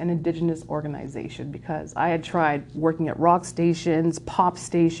at an Indigenous organization, because I had tried working at rock stations, pop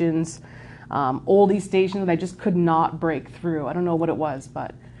stations, oldie stations, and I just could not break through. I don't know what it was,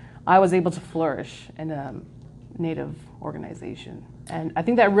 but I was able to flourish in a Native organization. And I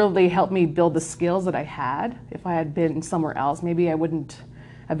think that really helped me build the skills that I had. If I had been somewhere else, maybe I wouldn't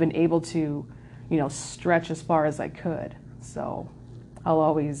have been able to, stretch as far as I could. So I'll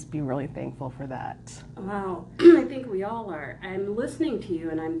always be really thankful for that. Wow, I think we all are. I'm listening to you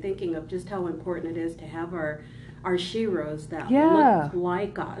and I'm thinking of just how important it is to have our sheroes that look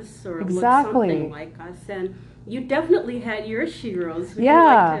like us or look something like us. And you definitely had your sheroes. Would you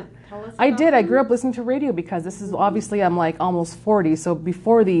like to tell us I about did. them? I grew up listening to radio, because this is obviously, I'm like almost 40. So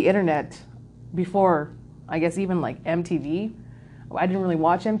before the internet, before I guess even like MTV, I didn't really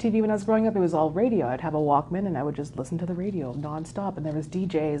watch MTV when I was growing up. It was all radio. I'd have a Walkman and I would just listen to the radio nonstop. And there was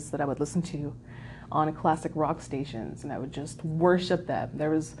DJs that I would listen to on classic rock stations, and I would just worship them.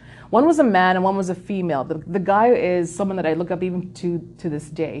 One was a man and one was a female. The guy is someone that I look up even to this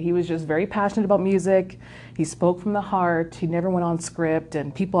day. He was just very passionate about music. He spoke from the heart. He never went on script,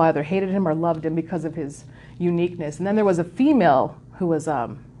 and people either hated him or loved him because of his uniqueness. And then there was a female who was,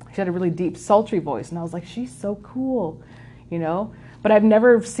 she had a really deep, sultry voice, and I was like, she's so cool, But I've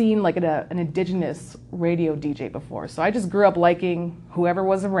never seen like an Indigenous radio DJ before. So I just grew up liking whoever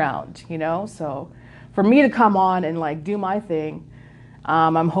was around, So for me to come on and like do my thing,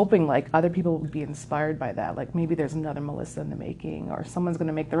 I'm hoping like other people would be inspired by that. Like maybe there's another Melissa in the making, or someone's going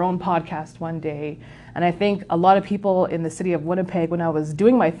to make their own podcast one day. And I think a lot of people in the city of Winnipeg, when I was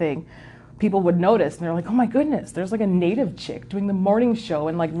doing my thing, people would notice and they're like, oh my goodness, there's like a Native chick doing the morning show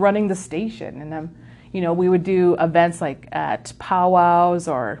and like running the station. And we would do events like at powwows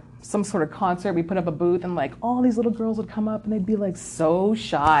or some sort of concert. We put up a booth and like all these little girls would come up and they'd be like so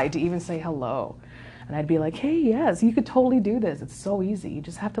shy to even say hello. And I'd be like, hey, yes, you could totally do this. It's so easy. You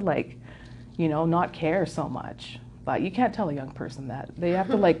just have to like, not care so much. But you can't tell a young person that. They have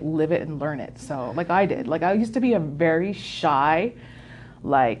to like live it and learn it. So like I did. Like I used to be a very shy,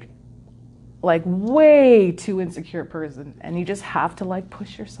 like way too insecure person. And you just have to like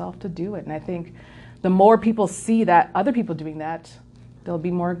push yourself to do it. And I think the more people see that other people doing that, they'll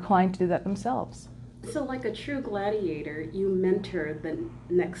be more inclined to do that themselves. So like a true gladiator, you mentor the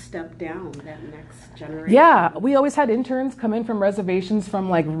next step down, that next generation. Yeah, we always had interns come in from reservations from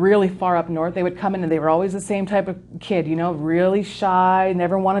like really far up north. They would come in and they were always the same type of kid, really shy,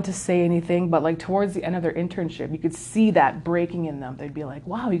 never wanted to say anything. But like towards the end of their internship, you could see that breaking in them. They'd be like,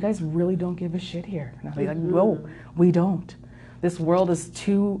 wow, you guys really don't give a shit here. And I'd be like, no, we don't. This world is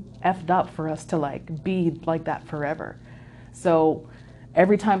too effed up for us to like be like that forever. So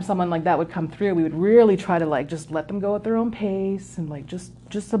every time someone like that would come through, we would really try to like just let them go at their own pace and like just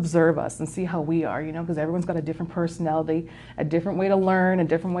observe us and see how we are, because everyone's got a different personality, a different way to learn, a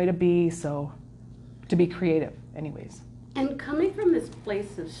different way to be. So to be creative anyways. And coming from this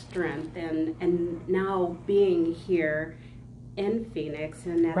place of strength and now being here in Phoenix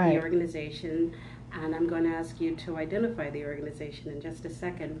and at the organization, and I'm going to ask you to identify the organization in just a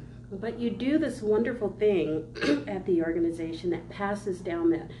second. But you do this wonderful thing at the organization that passes down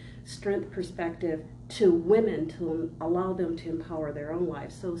that strength perspective to women to allow them to empower their own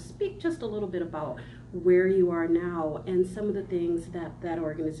lives. So speak just a little bit about where you are now and some of the things that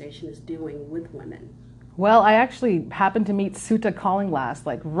organization is doing with women. Well, I actually happened to meet Suta Callinglast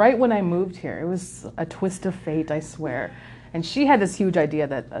like right when I moved here. It was a twist of fate, I swear. And she had this huge idea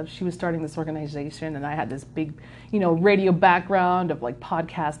that she was starting this organization, and I had this big, radio background of like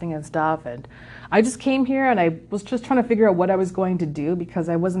podcasting and stuff. And I just came here and I was just trying to figure out what I was going to do because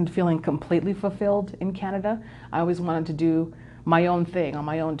I wasn't feeling completely fulfilled in Canada. I always wanted to do my own thing on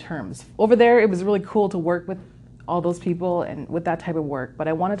my own terms. Over there, it was really cool to work with all those people and with that type of work, but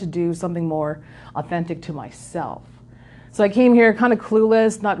I wanted to do something more authentic to myself. So I came here kind of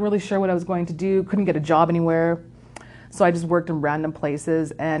clueless, not really sure what I was going to do, couldn't get a job anywhere. So I just worked in random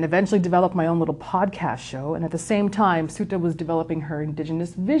places and eventually developed my own little podcast show. And at the same time, Suta was developing her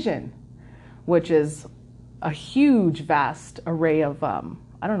Indigenous vision, which is a huge, vast array of,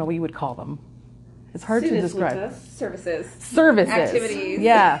 I don't know what you would call them. It's hard to describe. Services. Activities.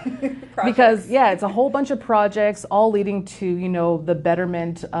 Yeah. Because, it's a whole bunch of projects all leading to, the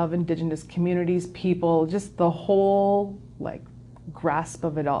betterment of Indigenous communities, people, just the whole, grasp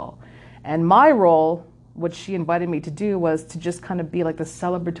of it all. And my role, what she invited me to do, was to just kind of be like the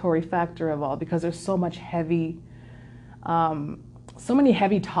celebratory factor of all, because there's so many heavy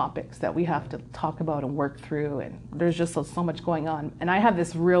topics that we have to talk about and work through, and there's just so much going on. And I have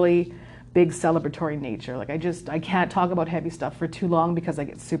this really big celebratory nature. Like I can't talk about heavy stuff for too long because I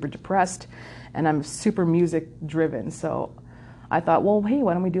get super depressed, and I'm super music driven. So I thought, well, hey,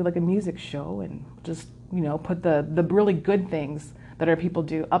 why don't we do like a music show and just, put the really good things that our people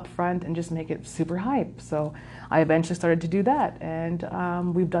do up front and just make it super hype. So I eventually started to do that, and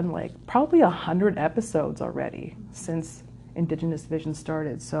we've done like probably 100 episodes already since Indigenous Vision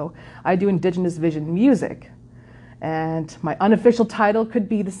started. So I do Indigenous Vision music, and my unofficial title could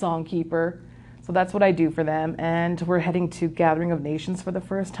be the Songkeeper. So that's what I do for them, and we're heading to Gathering of Nations for the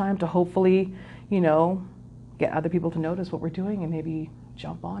first time to hopefully, get other people to notice what we're doing and maybe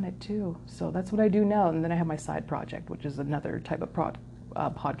jump on it too. So that's what I do now. And then I have my side project, which is another type of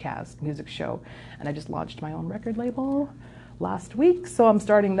podcast, music show. And I just launched my own record label last week. So I'm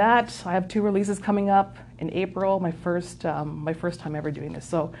starting that. I have 2 releases coming up in April, my first time ever doing this.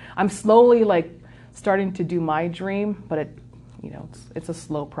 So I'm slowly like starting to do my dream, but it's a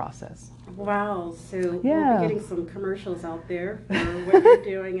slow process. Wow. So Yeah. we'll be getting some commercials out there for what you're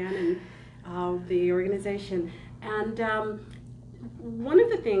doing and the organization. And one of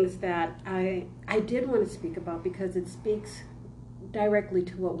the things that I did want to speak about, because it speaks directly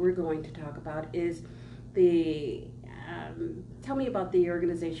to what we're going to talk about, is the tell me about the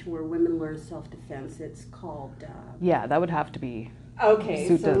organization where women learn self-defense. It's called Yeah, that would have to be okay.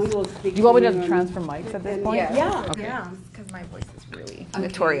 Suit So us. we will speak. Do you want me you to and- transfer mics at this point? Yeah. Okay. Yeah. Because my voice is really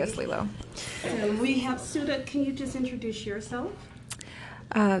notoriously low. So we have Suda. Can you just introduce yourself?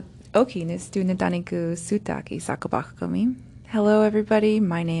 Oki nistu nadaniku sutaki sakabakami. Hello, everybody.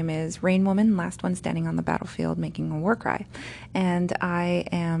 My name is Rain Woman, last one standing on the battlefield making a war cry. And I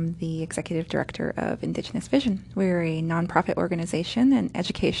am the executive director of Indigenous Vision. We're a nonprofit organization, an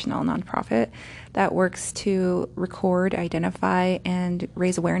educational nonprofit that works to record, identify, and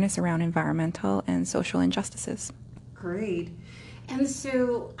raise awareness around environmental and social injustices. Great. And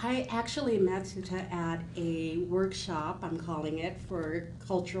so I actually met Suta at a workshop, I'm calling it, for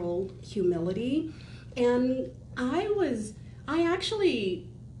cultural humility. And I actually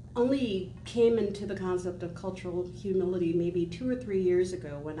only came into the concept of cultural humility maybe 2 or 3 years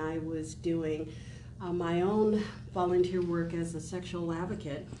ago when I was doing my own volunteer work as a sexual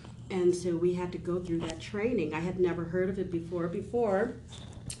advocate. And so we had to go through that training. I had never heard of it before.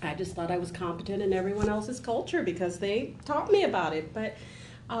 I just thought I was competent in everyone else's culture because they taught me about it. But,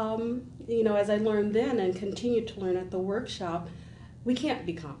 as I learned then and continued to learn at the workshop, we can't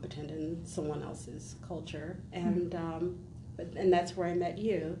be competent in someone else's culture. And and that's where I met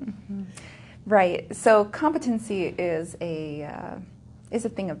you. Mm-hmm. Right. So competency is a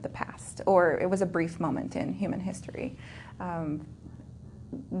thing of the past, or it was a brief moment in human history.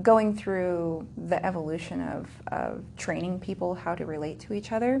 Going through the evolution of training people how to relate to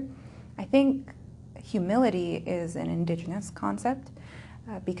each other, I think humility is an indigenous concept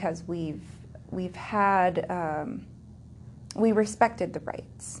because we respected the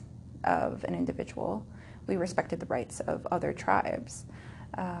rights of an individual. We respected the rights of other tribes.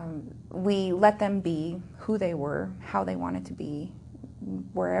 We let them be who they were, how they wanted to be,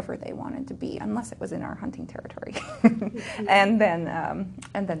 wherever they wanted to be, unless it was in our hunting territory. and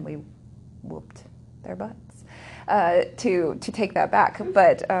then we whooped their butts to take that back.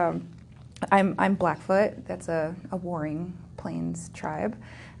 But I'm Blackfoot. That's a warring Plains tribe.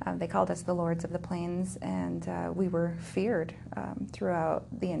 They called us the Lords of the Plains, and we were feared throughout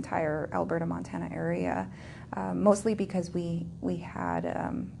the entire Alberta, Montana area, mostly because we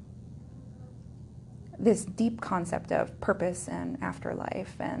had this deep concept of purpose and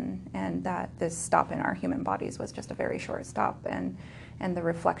afterlife, and that this stop in our human bodies was just a very short stop, and the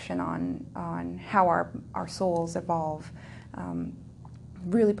reflection on how our souls evolve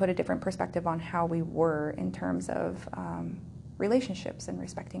really put a different perspective on how we were in terms of relationships and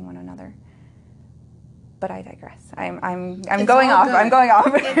respecting one another. But I digress. I'm going off. Good. I'm going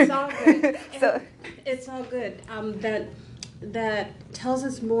off. It's all good. So it's all good. That tells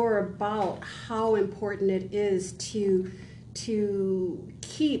us more about how important it is to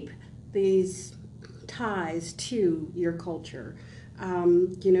keep these ties to your culture.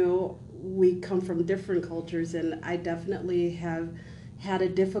 We come from different cultures, and I definitely have had a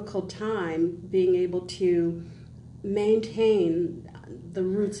difficult time being able to maintain the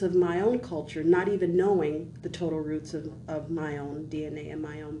roots of my own culture, not even knowing the total roots of my own DNA and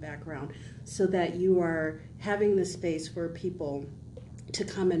my own background, so that you are having the space for people to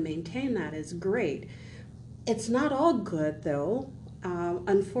come and maintain that is great. It's not all good, though,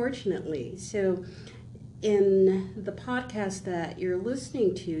 unfortunately. So in the podcast that you're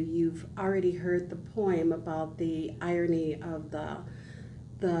listening to, you've already heard the poem about the irony of the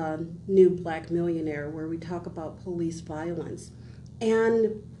new Black Millionaire, where we talk about police violence.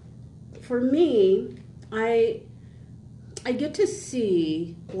 And for me, I get to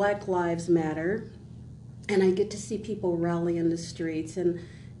see Black Lives Matter, and I get to see people rally in the streets, and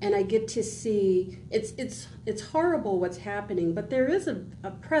I get to see it's horrible what's happening, but there is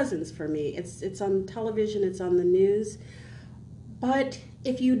a presence for me. It's on television, it's on the news. But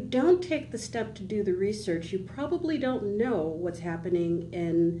if you don't take the step to do the research, you probably don't know what's happening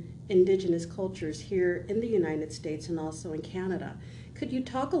in indigenous cultures here in the United States and also in Canada. Could you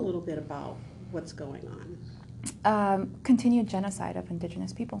talk a little bit about what's going on? Continued genocide of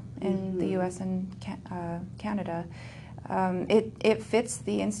indigenous people in the U.S. and Canada. It fits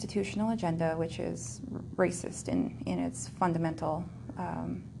the institutional agenda, which is racist in its fundamental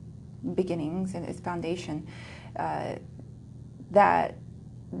beginnings and its foundation. That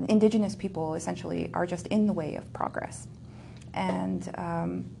indigenous people essentially are just in the way of progress. And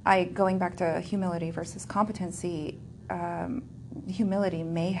going back to humility versus competency, humility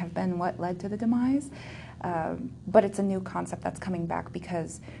may have been what led to the demise, but it's a new concept that's coming back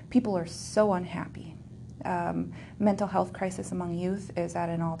because people are so unhappy. Mental health crisis among youth is at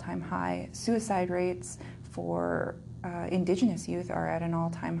an all-time high. Suicide rates for indigenous youth are at an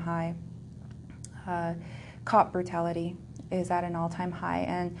all-time high. Cop brutality is at an all-time high,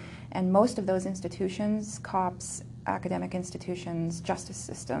 and most of those institutions, cops, academic institutions, justice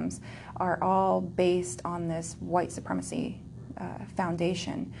systems, are all based on this white supremacy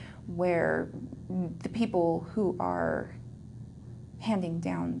foundation, where the people who are handing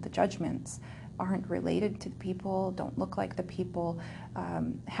down the judgments aren't related to the people, don't look like the people,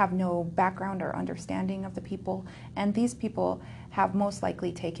 have no background or understanding of the people, and these people have most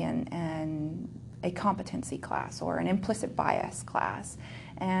likely taken a competency class or an implicit bias class.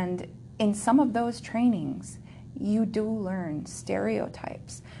 And in some of those trainings, you do learn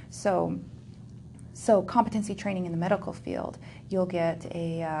stereotypes. So competency training in the medical field, you'll get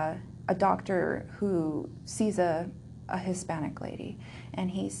a doctor who sees a Hispanic lady,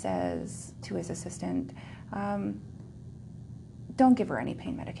 and he says to his assistant, don't give her any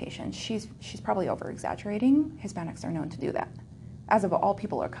pain medication. She's probably over-exaggerating. Hispanics are known to do that. As of all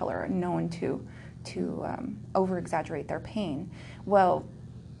people of color, are known to over-exaggerate their pain. Well,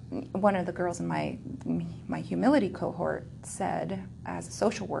 one of the girls in my humility cohort said, as a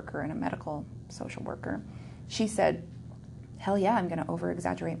social worker and a medical social worker, she said, hell yeah, I'm going to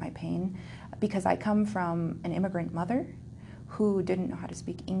over-exaggerate my pain because I come from an immigrant mother who didn't know how to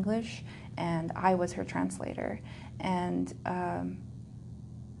speak English, and I was her translator. And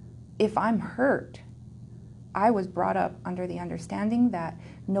if I'm hurt, I was brought up under the understanding that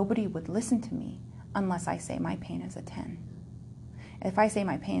nobody would listen to me unless I say my pain is a 10. If I say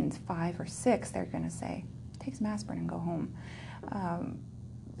my pain's 5 or 6, they're going to say, take some aspirin and go home.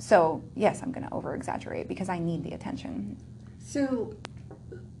 So yes, I'm going to over-exaggerate because I need the attention. So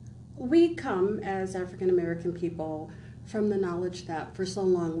we come as African American people from the knowledge that for so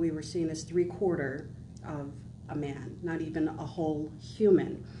long we were seen as 3/4 of a man, not even a whole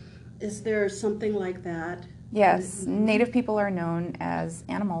human. Is there something like that? Yes, Native people are known as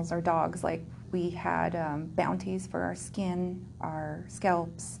animals or dogs. Like we had bounties for our skin, our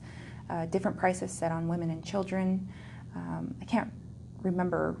scalps, different prices set on women and children. I can't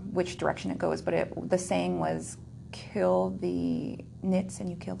remember which direction it goes, but the saying was, kill the nits and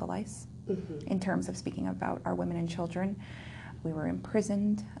you kill the lice, in terms of speaking about our women and children. We were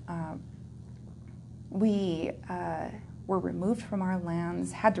imprisoned. We were removed from our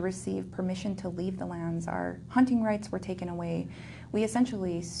lands, had to receive permission to leave the lands. Our hunting rights were taken away. We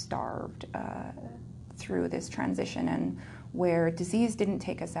essentially starved through this transition, and where disease didn't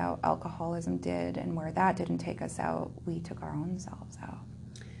take us out, alcoholism did, and where that didn't take us out, we took our own selves out.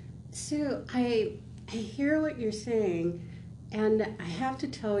 So I hear what you're saying, and I have to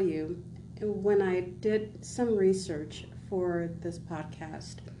tell you, when I did some research for this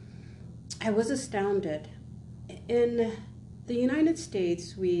podcast, I was astounded. In the United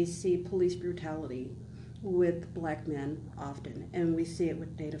States, we see police brutality with Black men often, and we see it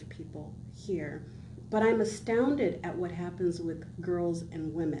with Native people here. But I'm astounded at what happens with girls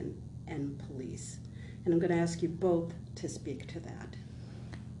and women and police. And I'm going to ask you both to speak to that.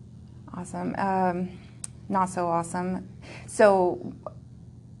 Awesome. Not so awesome. So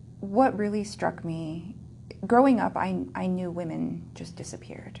what really struck me, growing up, I knew women just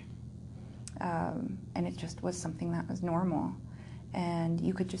disappeared. And it just was something that was normal. And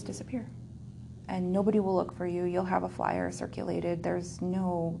you could just disappear. And nobody will look for you. You'll have a flyer circulated. There's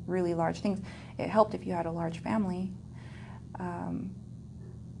no really large things. It helped if you had a large family.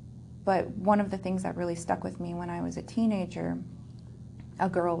 But one of the things that really stuck with me when I was a teenager, a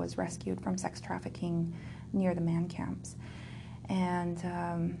girl was rescued from sex trafficking near the man camps. And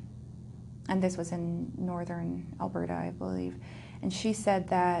and this was in northern Alberta, I believe. And she said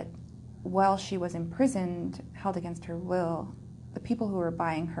that while she was imprisoned, held against her will, the people who were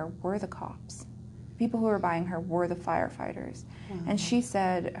buying her were the cops. The people who were buying her were the firefighters. Mm-hmm. And she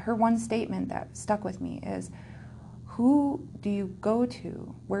said, her one statement that stuck with me is, who do you go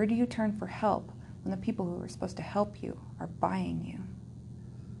to? Where do you turn for help when the people who are supposed to help you are buying you?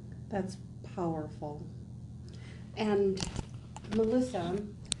 That's powerful. And Melissa,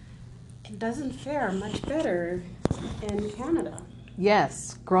 it doesn't fare much better in Canada.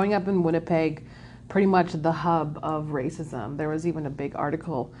 Yes, growing up in Winnipeg, pretty much the hub of racism. There was even a big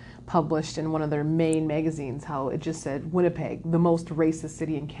article published in one of their main magazines how it just said Winnipeg, the most racist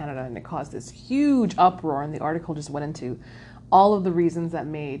city in Canada, and it caused this huge uproar, and the article just went into all of the reasons that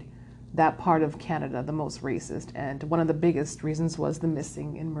made that part of Canada the most racist. And one of the biggest reasons was the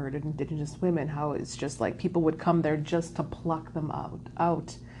missing and murdered Indigenous women, how it's just like people would come there just to pluck them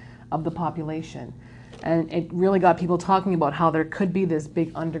out of the population. And it really got people talking about how there could be this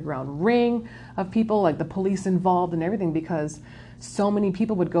big underground ring of people, like the police involved and everything, because so many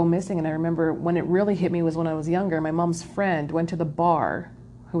people would go missing. And I remember when it really hit me was when I was younger. My mom's friend went to the bar,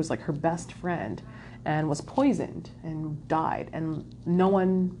 who was like her best friend, and was poisoned and died. And no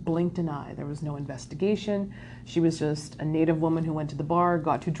one blinked an eye. There was no investigation. She was just a Native woman who went to the bar,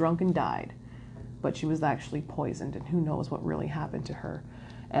 got too drunk and died. But she was actually poisoned, and who knows what really happened to her.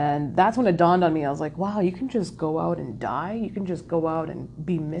 And that's when it dawned on me. I was like, wow, you can just go out and die? You can just go out and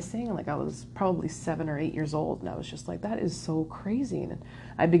be missing? Like, I was probably 7 or 8 years old, and I was just like, that is so crazy. And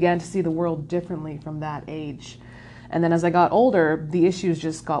I began to see the world differently from that age. And then as I got older, the issues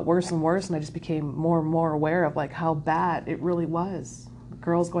just got worse and worse, and I just became more and more aware of like how bad it really was.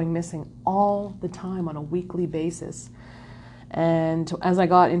 Girls going missing all the time on a weekly basis. And as I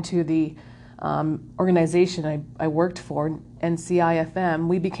got into the organization I worked for, NCIFM,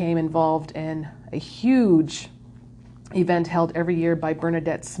 we became involved in a huge event held every year by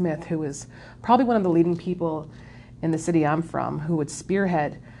Bernadette Smith, who is probably one of the leading people in the city I'm from, who would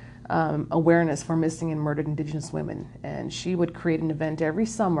spearhead awareness for missing and murdered Indigenous women. And she would create an event every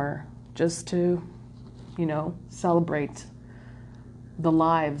summer just to, celebrate the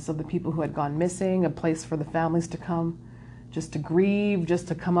lives of the people who had gone missing, a place for the families to come, just to grieve, just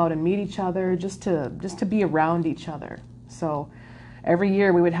to come out and meet each other, just to be around each other. So every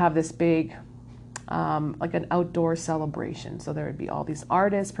year we would have this big, like an outdoor celebration. So there would be all these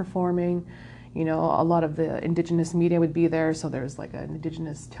artists performing, a lot of the Indigenous media would be there. So there's like an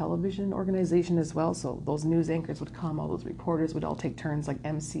Indigenous television organization as well. So those news anchors would come, all those reporters would all take turns like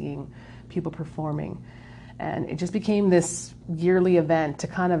emceeing, people performing. And it just became this yearly event to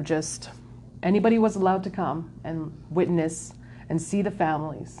kind of just, anybody was allowed to come and witness and see the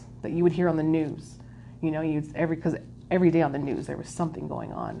families that you would hear on the news. Because every day on the news there was something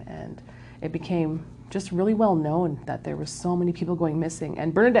going on, and it became just really well known that there were so many people going missing.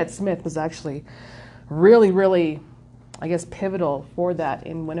 And Bernadette Smith was actually really, really, I guess, pivotal for that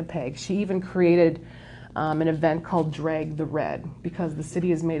in Winnipeg. She even created an event called Drag the Red, because the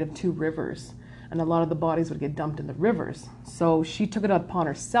city is made of 2 rivers, and a lot of the bodies would get dumped in the rivers. So she took it upon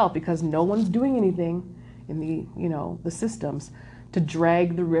herself, because no one's doing anything in the systems, to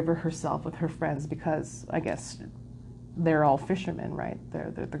drag the river herself with her friends, because I guess they're all fishermen, right?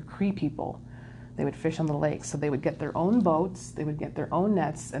 They're Cree people. They would fish on the lake, so they would get their own boats, they would get their own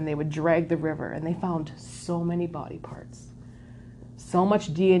nets, and they would drag the river, and they found so many body parts. So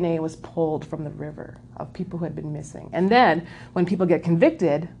much DNA was pulled from the river of people who had been missing. And then when people get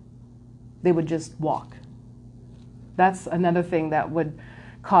convicted, they would just walk. That's another thing that would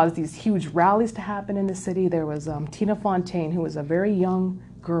cause these huge rallies to happen in the city. There was Tina Fontaine, who was a very young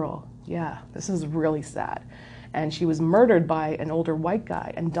girl. Yeah, this is really sad. And she was murdered by an older white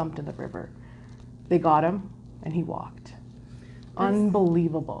guy and dumped in the river. They got him, and he walked.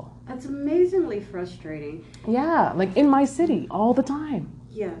 Unbelievable. That's amazingly frustrating. Yeah, like in my city, all the time.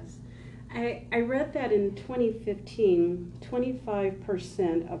 Yes. I read that in 2015,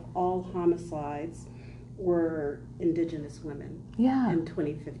 25% of all homicides were Indigenous women. Yeah. In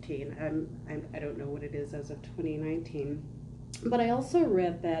 2015. I don't know what it is as of 2019. But I also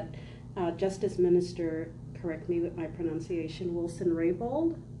read that Justice Minister, correct me with my pronunciation, Wilson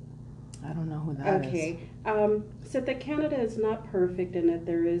Raybould. I don't know who that is. Okay. Said that Canada is not perfect and that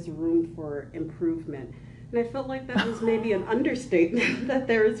there is room for improvement. And I felt like that was maybe an understatement, that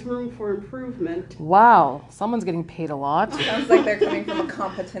there is room for improvement. Wow, someone's getting paid a lot. Sounds like they're coming from a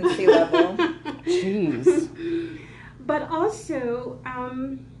competency level. Jeez. But also,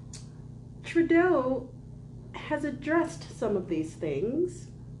 Trudeau has addressed some of these things.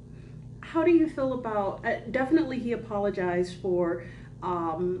 How do you feel about, definitely he apologized for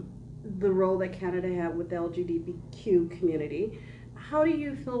the role that Canada had with the LGBTQ community. How do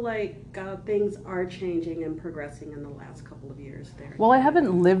you feel like things are changing and progressing in the last couple of years there? Well, I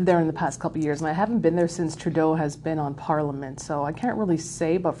haven't lived there in the past couple of years, and I haven't been there since Trudeau has been on Parliament, so I can't really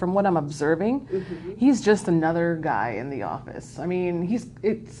say, but from what I'm observing, he's just another guy in the office. I mean, he's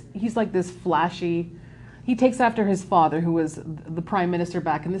like this flashy. He takes after his father, who was the prime minister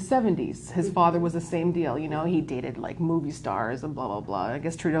back in the 70s. His father was the same deal, you know, he dated like movie stars and blah, blah, blah. I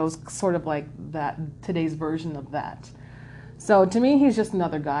guess Trudeau's sort of like that, today's version of that. So to me, he's just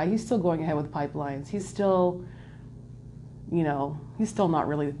another guy. He's still going ahead with pipelines. He's still, you know, he's still not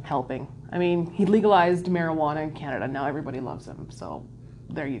really helping. I mean, he legalized marijuana in Canada. Now everybody loves him. So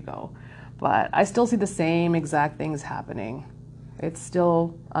there you go. But I still see the same exact things happening. It's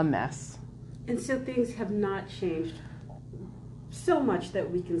still a mess. And so things have not changed so much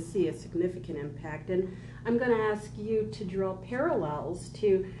that we can see a significant impact. And I'm going to ask you to draw parallels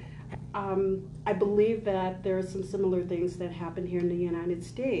to I believe that there are some similar things that happen here in the United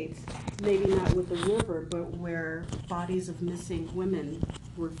States, maybe not with the river, but where bodies of missing women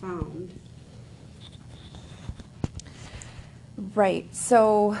were found. Right.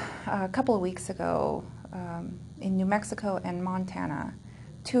 So a couple of weeks ago, in New Mexico and Montana,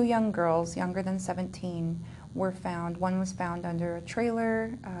 2 young girls, younger than 17, were found. One was found under a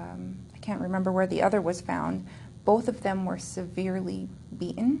trailer. I can't remember where the other was found. Both of them were severely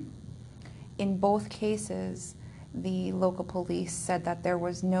beaten. In both cases, the local police said that there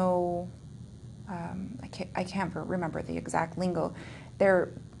was no, I can't remember the exact lingo,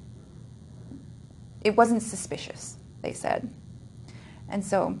 it wasn't suspicious, they said. And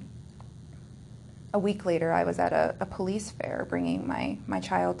so a week later, I was at a police fair bringing my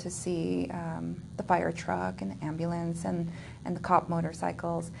child to see the fire truck and the ambulance and the cop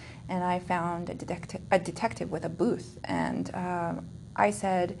motorcycles, and I found a detective with a booth, and I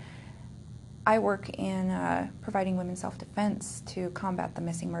said, I work in providing women's self-defense to combat the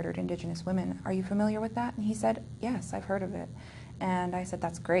missing, murdered Indigenous women. Are you familiar with that? And he said, yes, I've heard of it. And I said,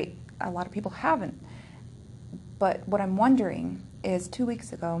 that's great. A lot of people haven't. But what I'm wondering is 2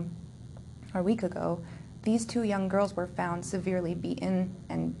 weeks ago, or a week ago, these 2 young girls were found severely beaten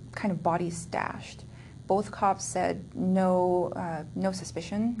and kind of bodies stashed. Both cops said no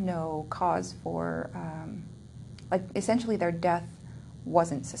suspicion, no cause for, like essentially their death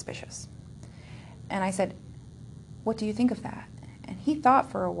wasn't suspicious. And I said, what do you think of that? And he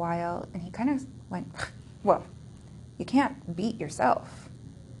thought for a while, and he kind of went, well, you can't beat yourself.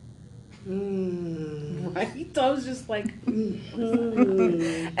 Right? So I was just like,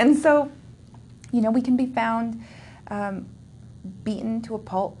 And so, you know, we can be found beaten to a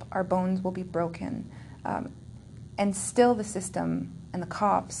pulp, our bones will be broken, and still the system and the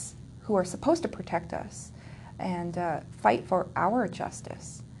cops who are supposed to protect us and fight for our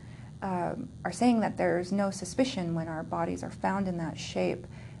justice are saying that there's no suspicion when our bodies are found in that shape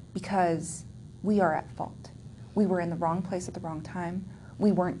because we are at fault. We were in the wrong place at the wrong time.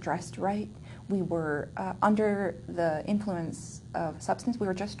 We weren't dressed right. We were under the influence of substance. We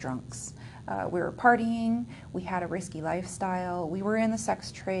were just drunks. We were partying. We had a risky lifestyle. We were in the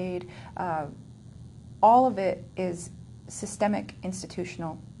sex trade. All of it is systemic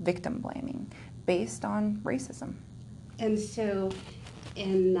institutional victim blaming based on racism. and so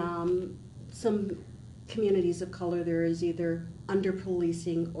in some communities of color, there is either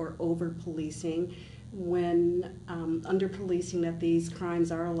under-policing or over-policing. When under-policing, that these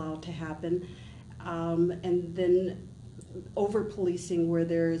crimes are allowed to happen, and then over-policing where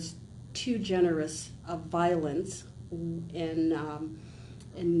there's too generous of violence in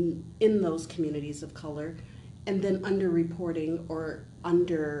those communities of color, and then under-reporting or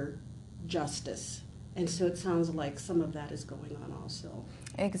under-justice. And so it sounds like some of that is going on also.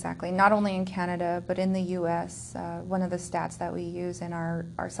 Exactly. Not only in Canada, but in the U.S. One of the stats that we use in our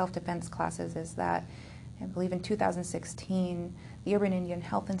self-defense classes is that, I believe in 2016, the Urban Indian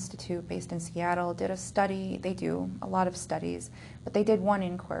Health Institute based in Seattle did a study. They do a lot of studies, but they did one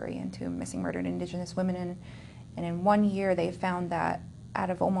inquiry into missing, murdered Indigenous women, and in 1 year they found that out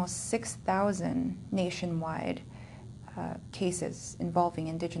of almost 6,000 nationwide cases involving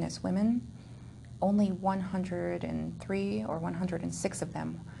Indigenous women, only 103 or 106 of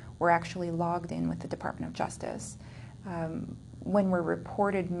them were actually logged in with the Department of Justice. When we're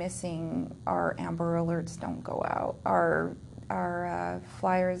reported missing, our Amber Alerts don't go out, our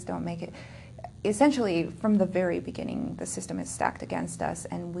flyers don't make it. Essentially, from the very beginning, the system is stacked against us,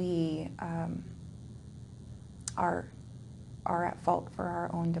 and we are at fault for our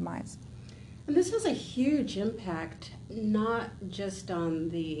own demise. And this has a huge impact, not just on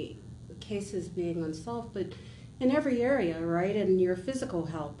the cases being unsolved, but in every area, right? And your physical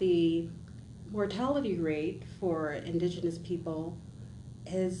health, the mortality rate for Indigenous people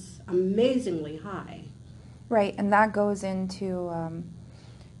is amazingly high. Right, and that goes into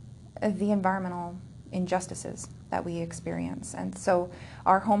the environmental injustices that we experience. And so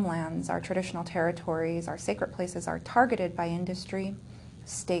our homelands, our traditional territories, our sacred places are targeted by industry,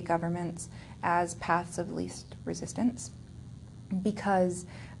 state governments as paths of least resistance because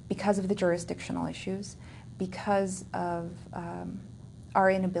of the jurisdictional issues, because of our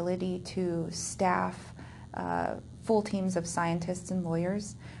inability to staff full teams of scientists and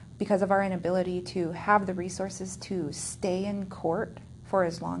lawyers, because of our inability to have the resources to stay in court for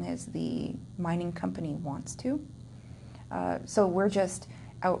as long as the mining company wants to. So we're just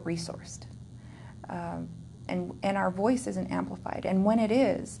out-resourced. And our voice isn't amplified. And when it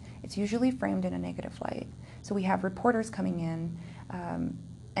is, it's usually framed in a negative light. So we have reporters coming in,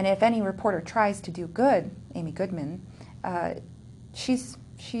 and if any reporter tries to do good, Amy Goodman, she's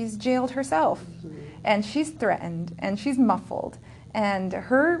jailed herself, and she's threatened, and she's muffled, and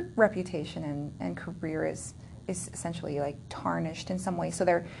her reputation and career is essentially like tarnished in some way. So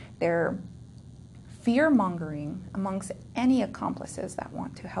they're fear-mongering amongst any accomplices that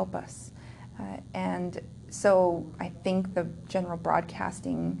want to help us. And so I think the general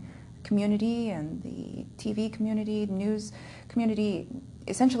broadcasting community and the TV community, news community,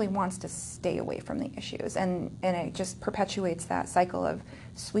 essentially wants to stay away from the issues. And it just perpetuates that cycle of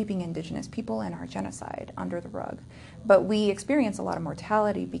sweeping Indigenous people and our genocide under the rug. But we experience a lot of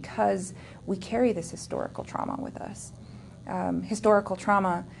mortality because we carry this historical trauma with us. Historical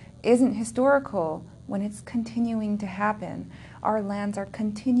trauma isn't historical when it's continuing to happen. Our lands are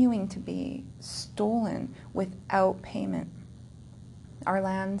continuing to be stolen without payment. Our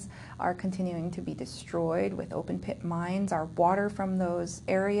lands are continuing to be destroyed with open pit mines. Our water from those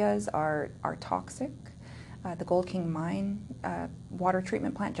areas are toxic. The Gold King mine water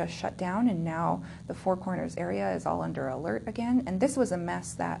treatment plant just shut down, and now the Four Corners area is all under alert again. And this was a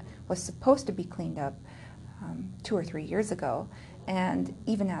mess that was supposed to be cleaned up 2 or 3 years ago. And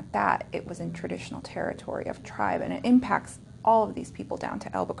even at that, it was in traditional territory of tribe, and it impacts all of these people down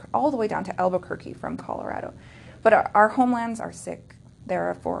to Albuquerque, all the way down to Albuquerque from Colorado. But our homelands are sick.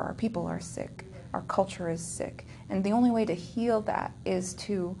 Therefore, our people are sick. Our culture is sick. And the only way to heal that is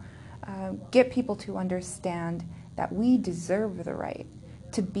to get people to understand that we deserve the right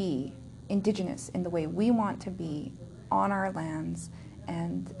to be Indigenous in the way we want to be on our lands,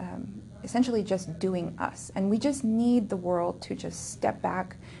 and essentially just doing us. And we just need the world to just step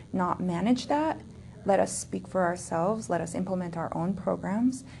back, not manage that. Let us speak for ourselves. Let us implement our own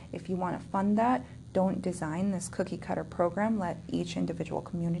programs. If you want to fund that, don't design this cookie cutter program. Let each individual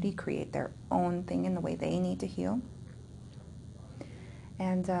community create their own thing in the way they need to heal.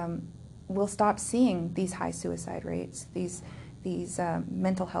 And we'll stop seeing these high suicide rates, these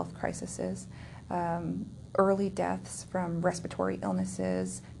mental health crises, early deaths from respiratory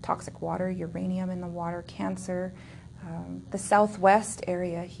illnesses, toxic water, uranium in the water, cancer. The Southwest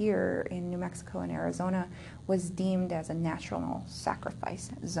area here in New Mexico and Arizona was deemed as a national sacrifice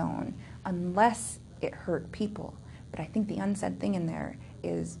zone unless it hurt people. But I think the unsaid thing in there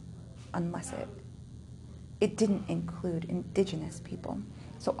is unless it didn't include Indigenous people.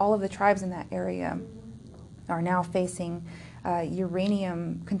 So all of the tribes in that area are now facing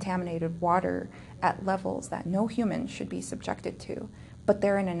uranium-contaminated water at levels that no human should be subjected to. But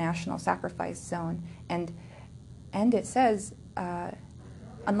they're in a national sacrifice zone. And it says,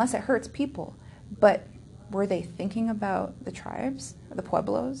 unless it hurts people. But were they thinking about the tribes, the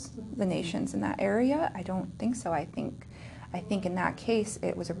pueblos, the nations in that area? I don't think so. I think in that case,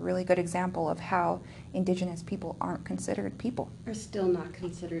 it was a really good example of how Indigenous people aren't considered people. Are still not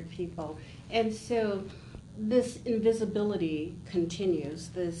considered people. And so this invisibility continues,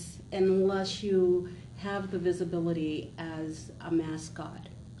 unless you have the visibility as a mascot,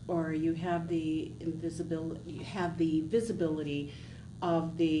 or you have the visibility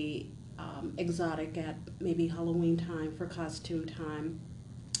of the exotic at maybe Halloween time for costume time.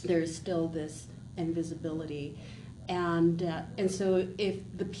 There's still this invisibility, and so if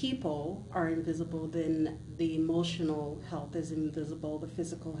the people are invisible, then the emotional health is invisible, the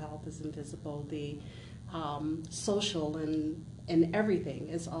physical health is invisible, the social and everything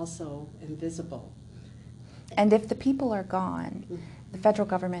is also invisible. And if the people are gone, the federal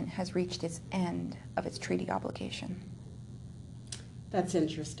government has reached its end of its treaty obligation. That's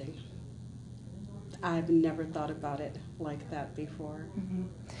interesting. I've never thought about it like that before. Mm-hmm.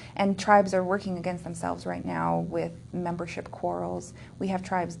 And tribes are working against themselves right now with membership quarrels. We have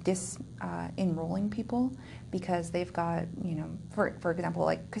tribes enrolling people because they've got, for example,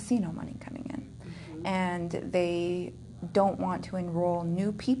 like casino money coming in. Mm-hmm. and they don't want to enroll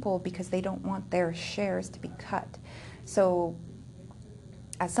new people because they don't want their shares to be cut. So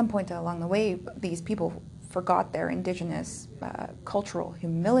at some point along the way, these people forgot their indigenous cultural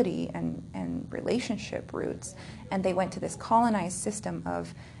humility and relationship roots, and they went to this colonized system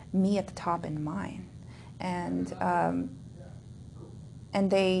of me at the top and mine. And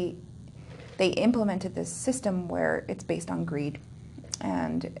they implemented this system where it's based on greed,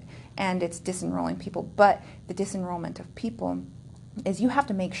 and it's disenrolling people. But the disenrollment of people is you have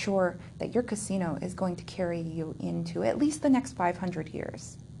to make sure that your casino is going to carry you into at least the next 500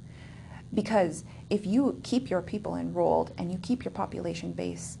 years. Because if you keep your people enrolled and you keep your population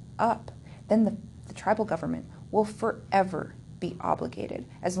base up, then the tribal government will forever be obligated.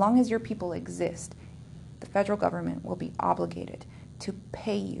 As long as your people exist, the federal government will be obligated to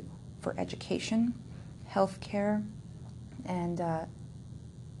pay you for education, health care, and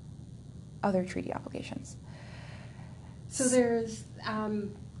other treaty obligations. So there's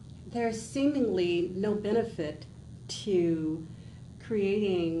seemingly no benefit to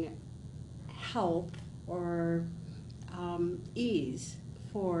creating health or ease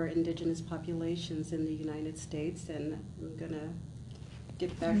for indigenous populations in the United States, and I'm going to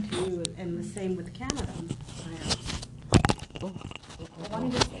get back to you, and the same with Canada. I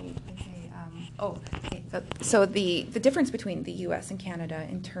wanted to say so the difference between the U.S. and Canada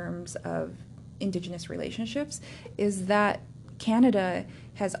in terms of indigenous relationships is that Canada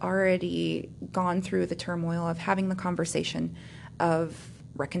has already gone through the turmoil of having the conversation of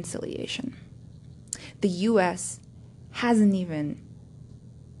reconciliation. The U.S. hasn't even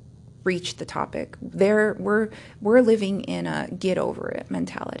reached the topic. We're living in a get over it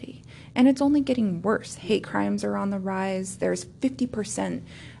mentality, and it's only getting worse. Hate crimes are on the rise. There's 50%,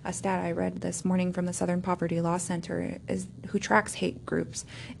 a stat I read this morning from the Southern Poverty Law Center, who tracks hate groups,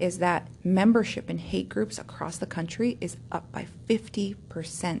 is that membership in hate groups across the country is up by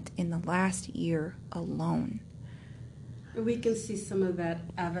 50% in the last year alone. We can see some of that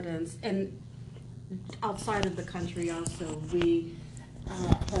evidence, and outside of the country also, we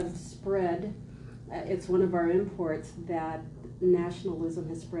have spread, it's one of our imports, that nationalism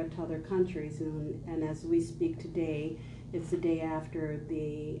has spread to other countries, and as we speak today, it's the day after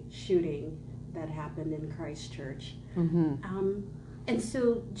the shooting that happened in Christchurch. Mm-hmm. And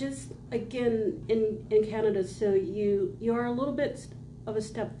so just again, in Canada, so you are a little bit of a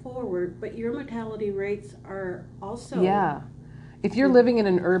step forward, but your mortality rates are also... Yeah. If you're living in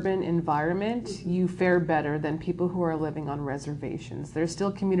an urban environment, you fare better than people who are living on reservations. There's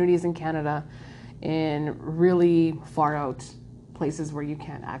still communities in Canada in really far out places where you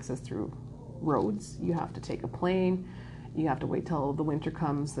can't access through roads. You have to take a plane. You have to wait till the winter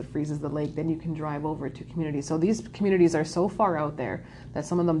comes that freezes the lake. Then you can drive over to communities. So these communities are so far out there that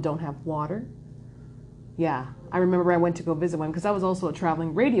some of them don't have water. Yeah, I remember I went to go visit one because I was also a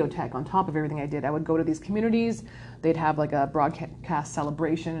traveling radio tech on top of everything I did. I would go to these communities, they'd have like a broadcast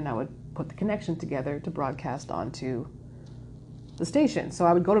celebration, and I would put the connection together to broadcast onto the station. So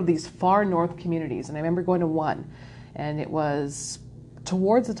I would go to these far north communities, and I remember going to one, and it was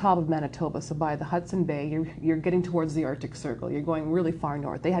towards the top of Manitoba, so by the Hudson Bay, you're getting towards the Arctic Circle. You're going really far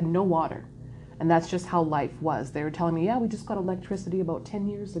north. They had no water, and that's just how life was. They were telling me, yeah, we just got electricity about 10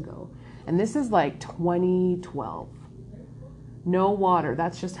 years ago. And this is like 2012. No water.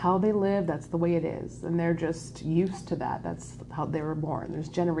 That's just how they live. That's the way it is. And they're just used to that. That's how they were born. There's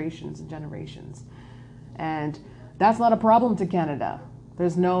generations and generations. And that's not a problem to Canada.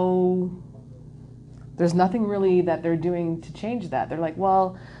 There's nothing really that they're doing to change that. They're like,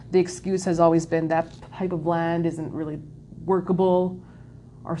 well, the excuse has always been that type of land isn't really workable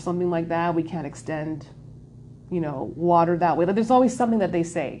or something like that. We can't extend, water that way. Like, there's always something that they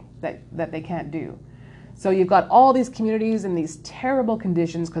say that they can't do. So you've got all these communities in these terrible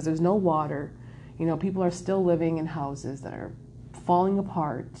conditions because there's no water. People are still living in houses that are falling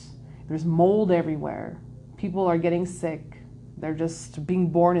apart. There's mold everywhere. People are getting sick. They're just being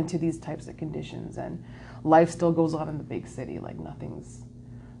born into these types of conditions, and life still goes on in the big city like nothing's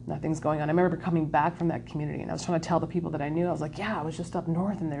going on. I remember coming back from that community, and I was trying to tell the people that I knew, I was like, yeah, I was just up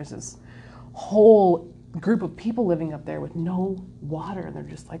north, and there's this whole group of people living up there with no water, and they're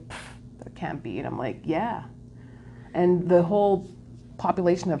just like, that can't be. And I'm like, yeah. And the whole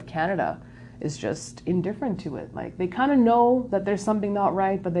population of Canada is just indifferent to it. Like, they kind of know that there's something not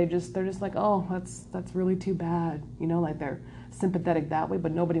right, but they're just like, oh, that's really too bad. Like, they're sympathetic that way,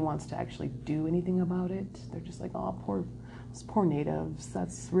 but nobody wants to actually do anything about it. They're just like, oh, poor natives.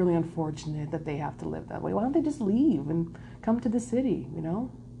 That's really unfortunate that they have to live that way. Why don't they just leave and come to the city,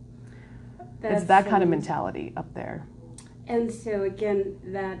 It's that kind of mentality up there. And so again,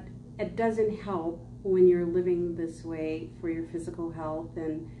 that it doesn't help when you're living this way for your physical health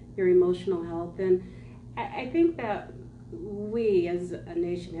and your emotional health. And I think that we as a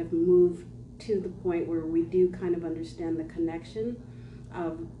nation have moved to the point where we do kind of understand the connection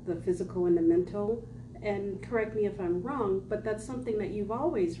of the physical and the mental. And correct me if I'm wrong, but that's something that you've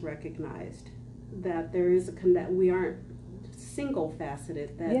always recognized, that there is that we aren't single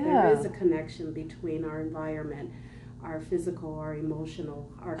faceted, that there is a connection between our environment, our physical, our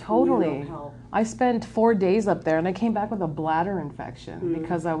emotional, our communal health. I spent 4 days up there and I came back with a bladder infection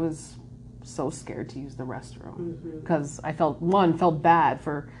because I was so scared to use the restroom because I felt bad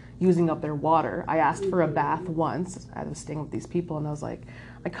for using up their water. I asked for a bath once. I was staying with these people and I was like,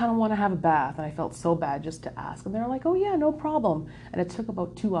 I kind of want to have a bath, and I felt so bad just to ask. And they're like, oh yeah, no problem. And it took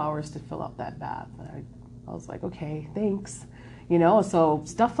about 2 hours to fill up that bath. And I was like, okay, thanks. You know, so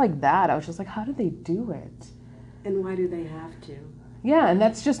stuff like that, I was just like, how do they do it? And why do they have to? Yeah, and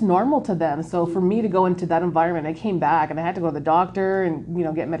that's just normal to them. So for me to go into that environment, I came back and I had to go to the doctor and, you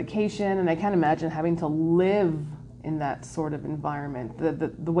know, get medication. And I can't imagine having to live in that sort of environment.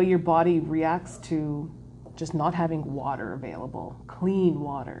 The way your body reacts to just not having water available, clean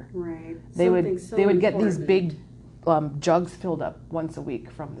water. Right. They would get these big jugs filled up once a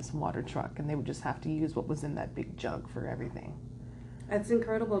week from this water truck, and they would just have to use what was in that big jug for everything. It's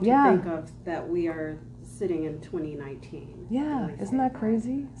incredible to think of that we are sitting in 2019. Yeah, isn't that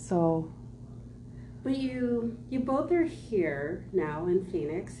crazy? So. But you both are here now in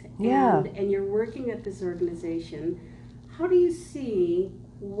Phoenix, and you're working at this organization. How do you see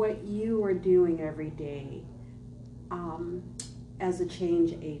what you are doing every day as a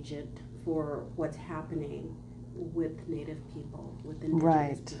change agent for what's happening with Native people, with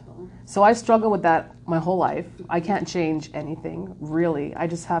Indigenous people? So I struggle with that my whole life. I can't change anything, really. I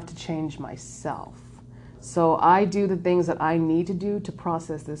just have to change myself. So I do the things that I need to do to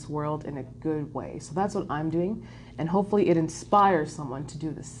process this world in a good way. So that's what I'm doing, and hopefully it inspires someone to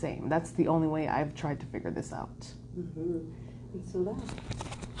do the same. That's the only way I've tried to figure this out. And so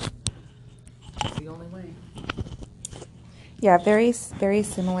that's the only way. Yeah, very, very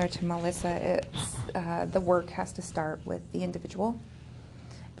similar to Melissa. It's the work has to start with the individual,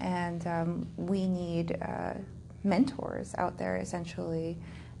 and we need mentors out there, essentially,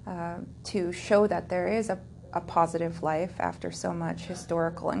 to show that there is a positive life after so much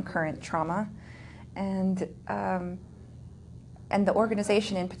historical and current trauma, and the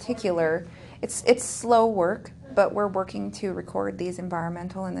organization in particular. It's slow work, but we're working to record these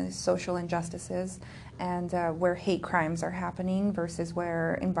environmental and the social injustices, and where hate crimes are happening versus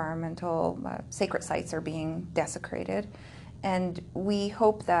where environmental sacred sites are being desecrated. And we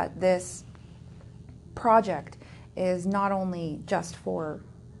hope that this project is not only just for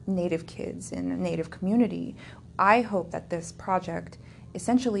Native kids in a Native community. I hope that this project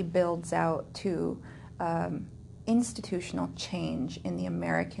essentially builds out to institutional change in the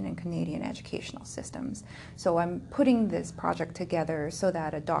American and Canadian educational systems. So I'm putting this project together so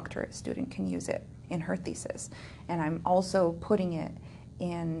that a doctorate student can use it in her thesis. And I'm also putting it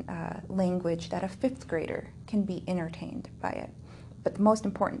in language that a 5th grader can be entertained by it. But the most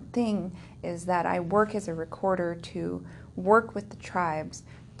important thing is that I work as a recorder to work with the tribes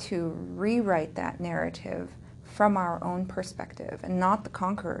to rewrite that narrative from our own perspective and not the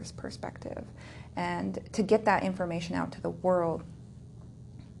conqueror's perspective, and to get that information out to the world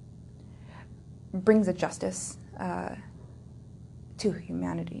brings a justice to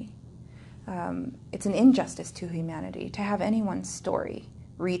humanity. It's an injustice to humanity to have anyone's story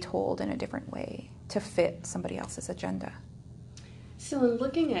retold in a different way to fit somebody else's agenda. So in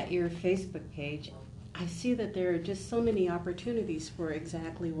looking at your Facebook page, I see that there are just so many opportunities for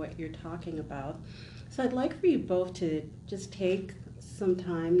exactly what you're talking about. So I'd like for you both to just take some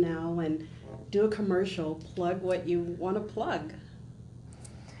time now and do a commercial, plug what you want to plug.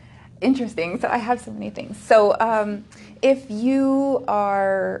 Interesting. So I have so many things. So if you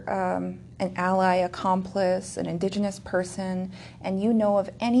are an ally, accomplice, an Indigenous person, and you know of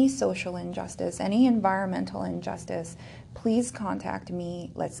any social injustice, any environmental injustice, please contact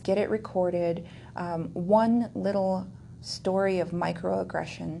me. Let's get it recorded. One little story of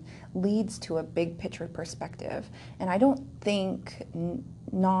microaggression leads to a big picture perspective. And I don't think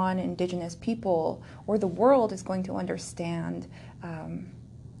non-Indigenous people or the world is going to understand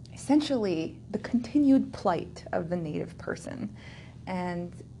essentially the continued plight of the Native person.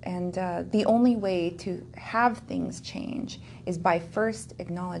 And the only way to have things change is by first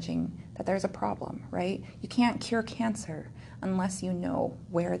acknowledging that there's a problem, right? You can't cure cancer unless you know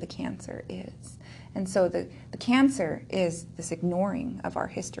where the cancer is. And so the cancer is this ignoring of our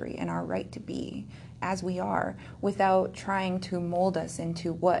history and our right to be as we are without trying to mold us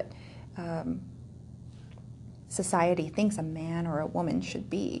into what society thinks a man or a woman should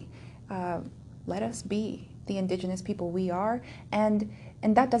be. Let us be the indigenous people we are, and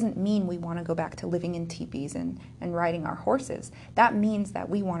that doesn't mean we want to go back to living in teepees and riding our horses. That means that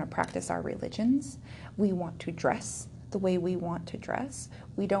we want to practice our religions. We want to dress the way we want to dress.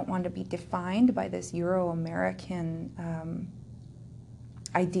 We don't want to be defined by this Euro-American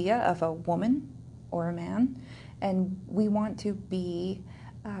idea of a woman or a man, and we want to be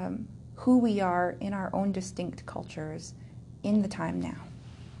who we are in our own distinct cultures in the time now.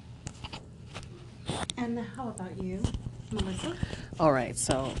 And how about you, Melissa? All right,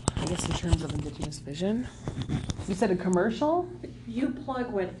 so I guess in terms of Indigenous vision, you said a commercial? You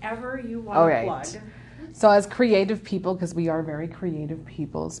plug whatever you want to plug. So as creative people, because we are very creative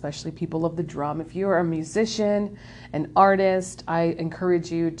people, especially people of the drum, if you're a musician, an artist, I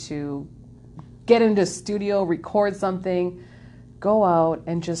encourage you to get into a studio, record something, go out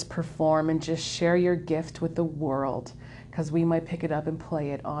and just perform and just share your gift with the world, because we might pick it up and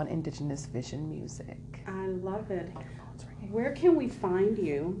play it on Indigenous Vision music. I love it. Where can we find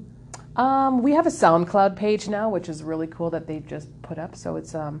you? We have a SoundCloud page now, which is really cool that they've just put up. So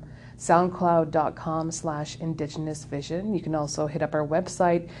it's soundcloud.com/indigenousvision. You can also hit up our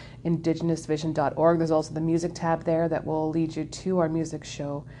website, indigenousvision.org. There's also the music tab there that will lead you to our music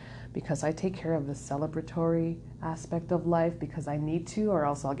show, because I take care of the celebratory aspect of life because I need to, or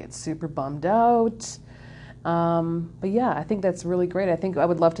else I'll get super bummed out. But yeah, I think that's really great. I think I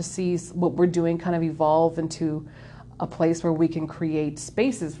would love to see what we're doing kind of evolve into a place where we can create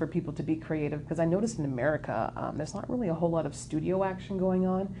spaces for people to be creative, because I noticed in America there's not really a whole lot of studio action going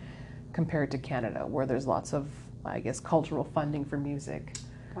on compared to Canada, where there's lots of, I guess, cultural funding for music.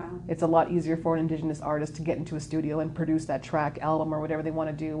 Wow. It's a lot easier for an Indigenous artist to get into a studio and produce that track, album, or whatever they want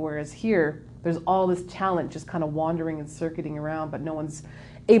to do, whereas here there's all this talent just kind of wandering and circuiting around, but no one's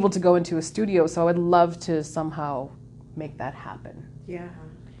able to go into a studio. So I would love to somehow make that happen. Yeah.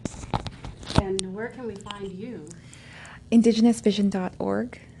 And where can we find you?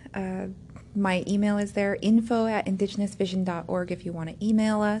 indigenousvision.org. My email is there, info@indigenousvision.org if you want to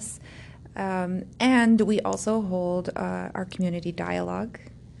email us. And we also hold our community dialogue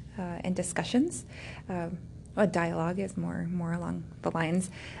and discussions. A dialogue is more along the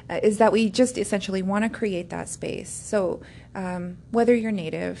lines, is that we just essentially want to create that space. So whether you're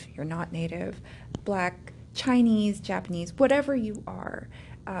Native, you're not Native, Black, Chinese, Japanese, whatever you are,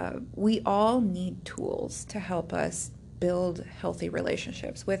 we all need tools to help us build healthy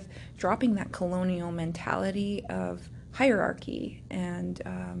relationships with dropping that colonial mentality of hierarchy and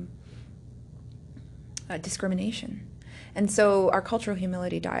discrimination. And so our cultural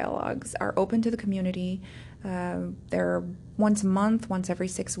humility dialogues are open to the community. They're once a month, once every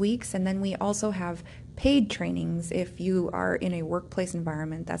 6 weeks, and then we also have paid trainings if you are in a workplace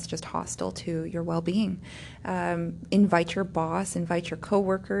environment that's just hostile to your well-being. Invite your boss, invite your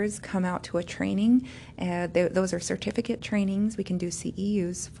coworkers, come out to a training. Those are certificate trainings. We can do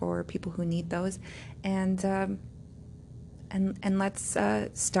CEUs for people who need those, and let's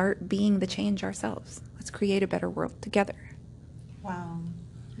start being the change ourselves. Let's create a better world together. Wow.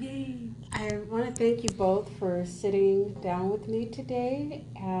 Yay. I want to thank you both for sitting down with me today,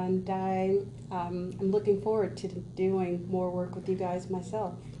 and I'm looking forward to doing more work with you guys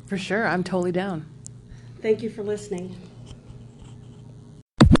myself. For sure, I'm totally down. Thank you for listening.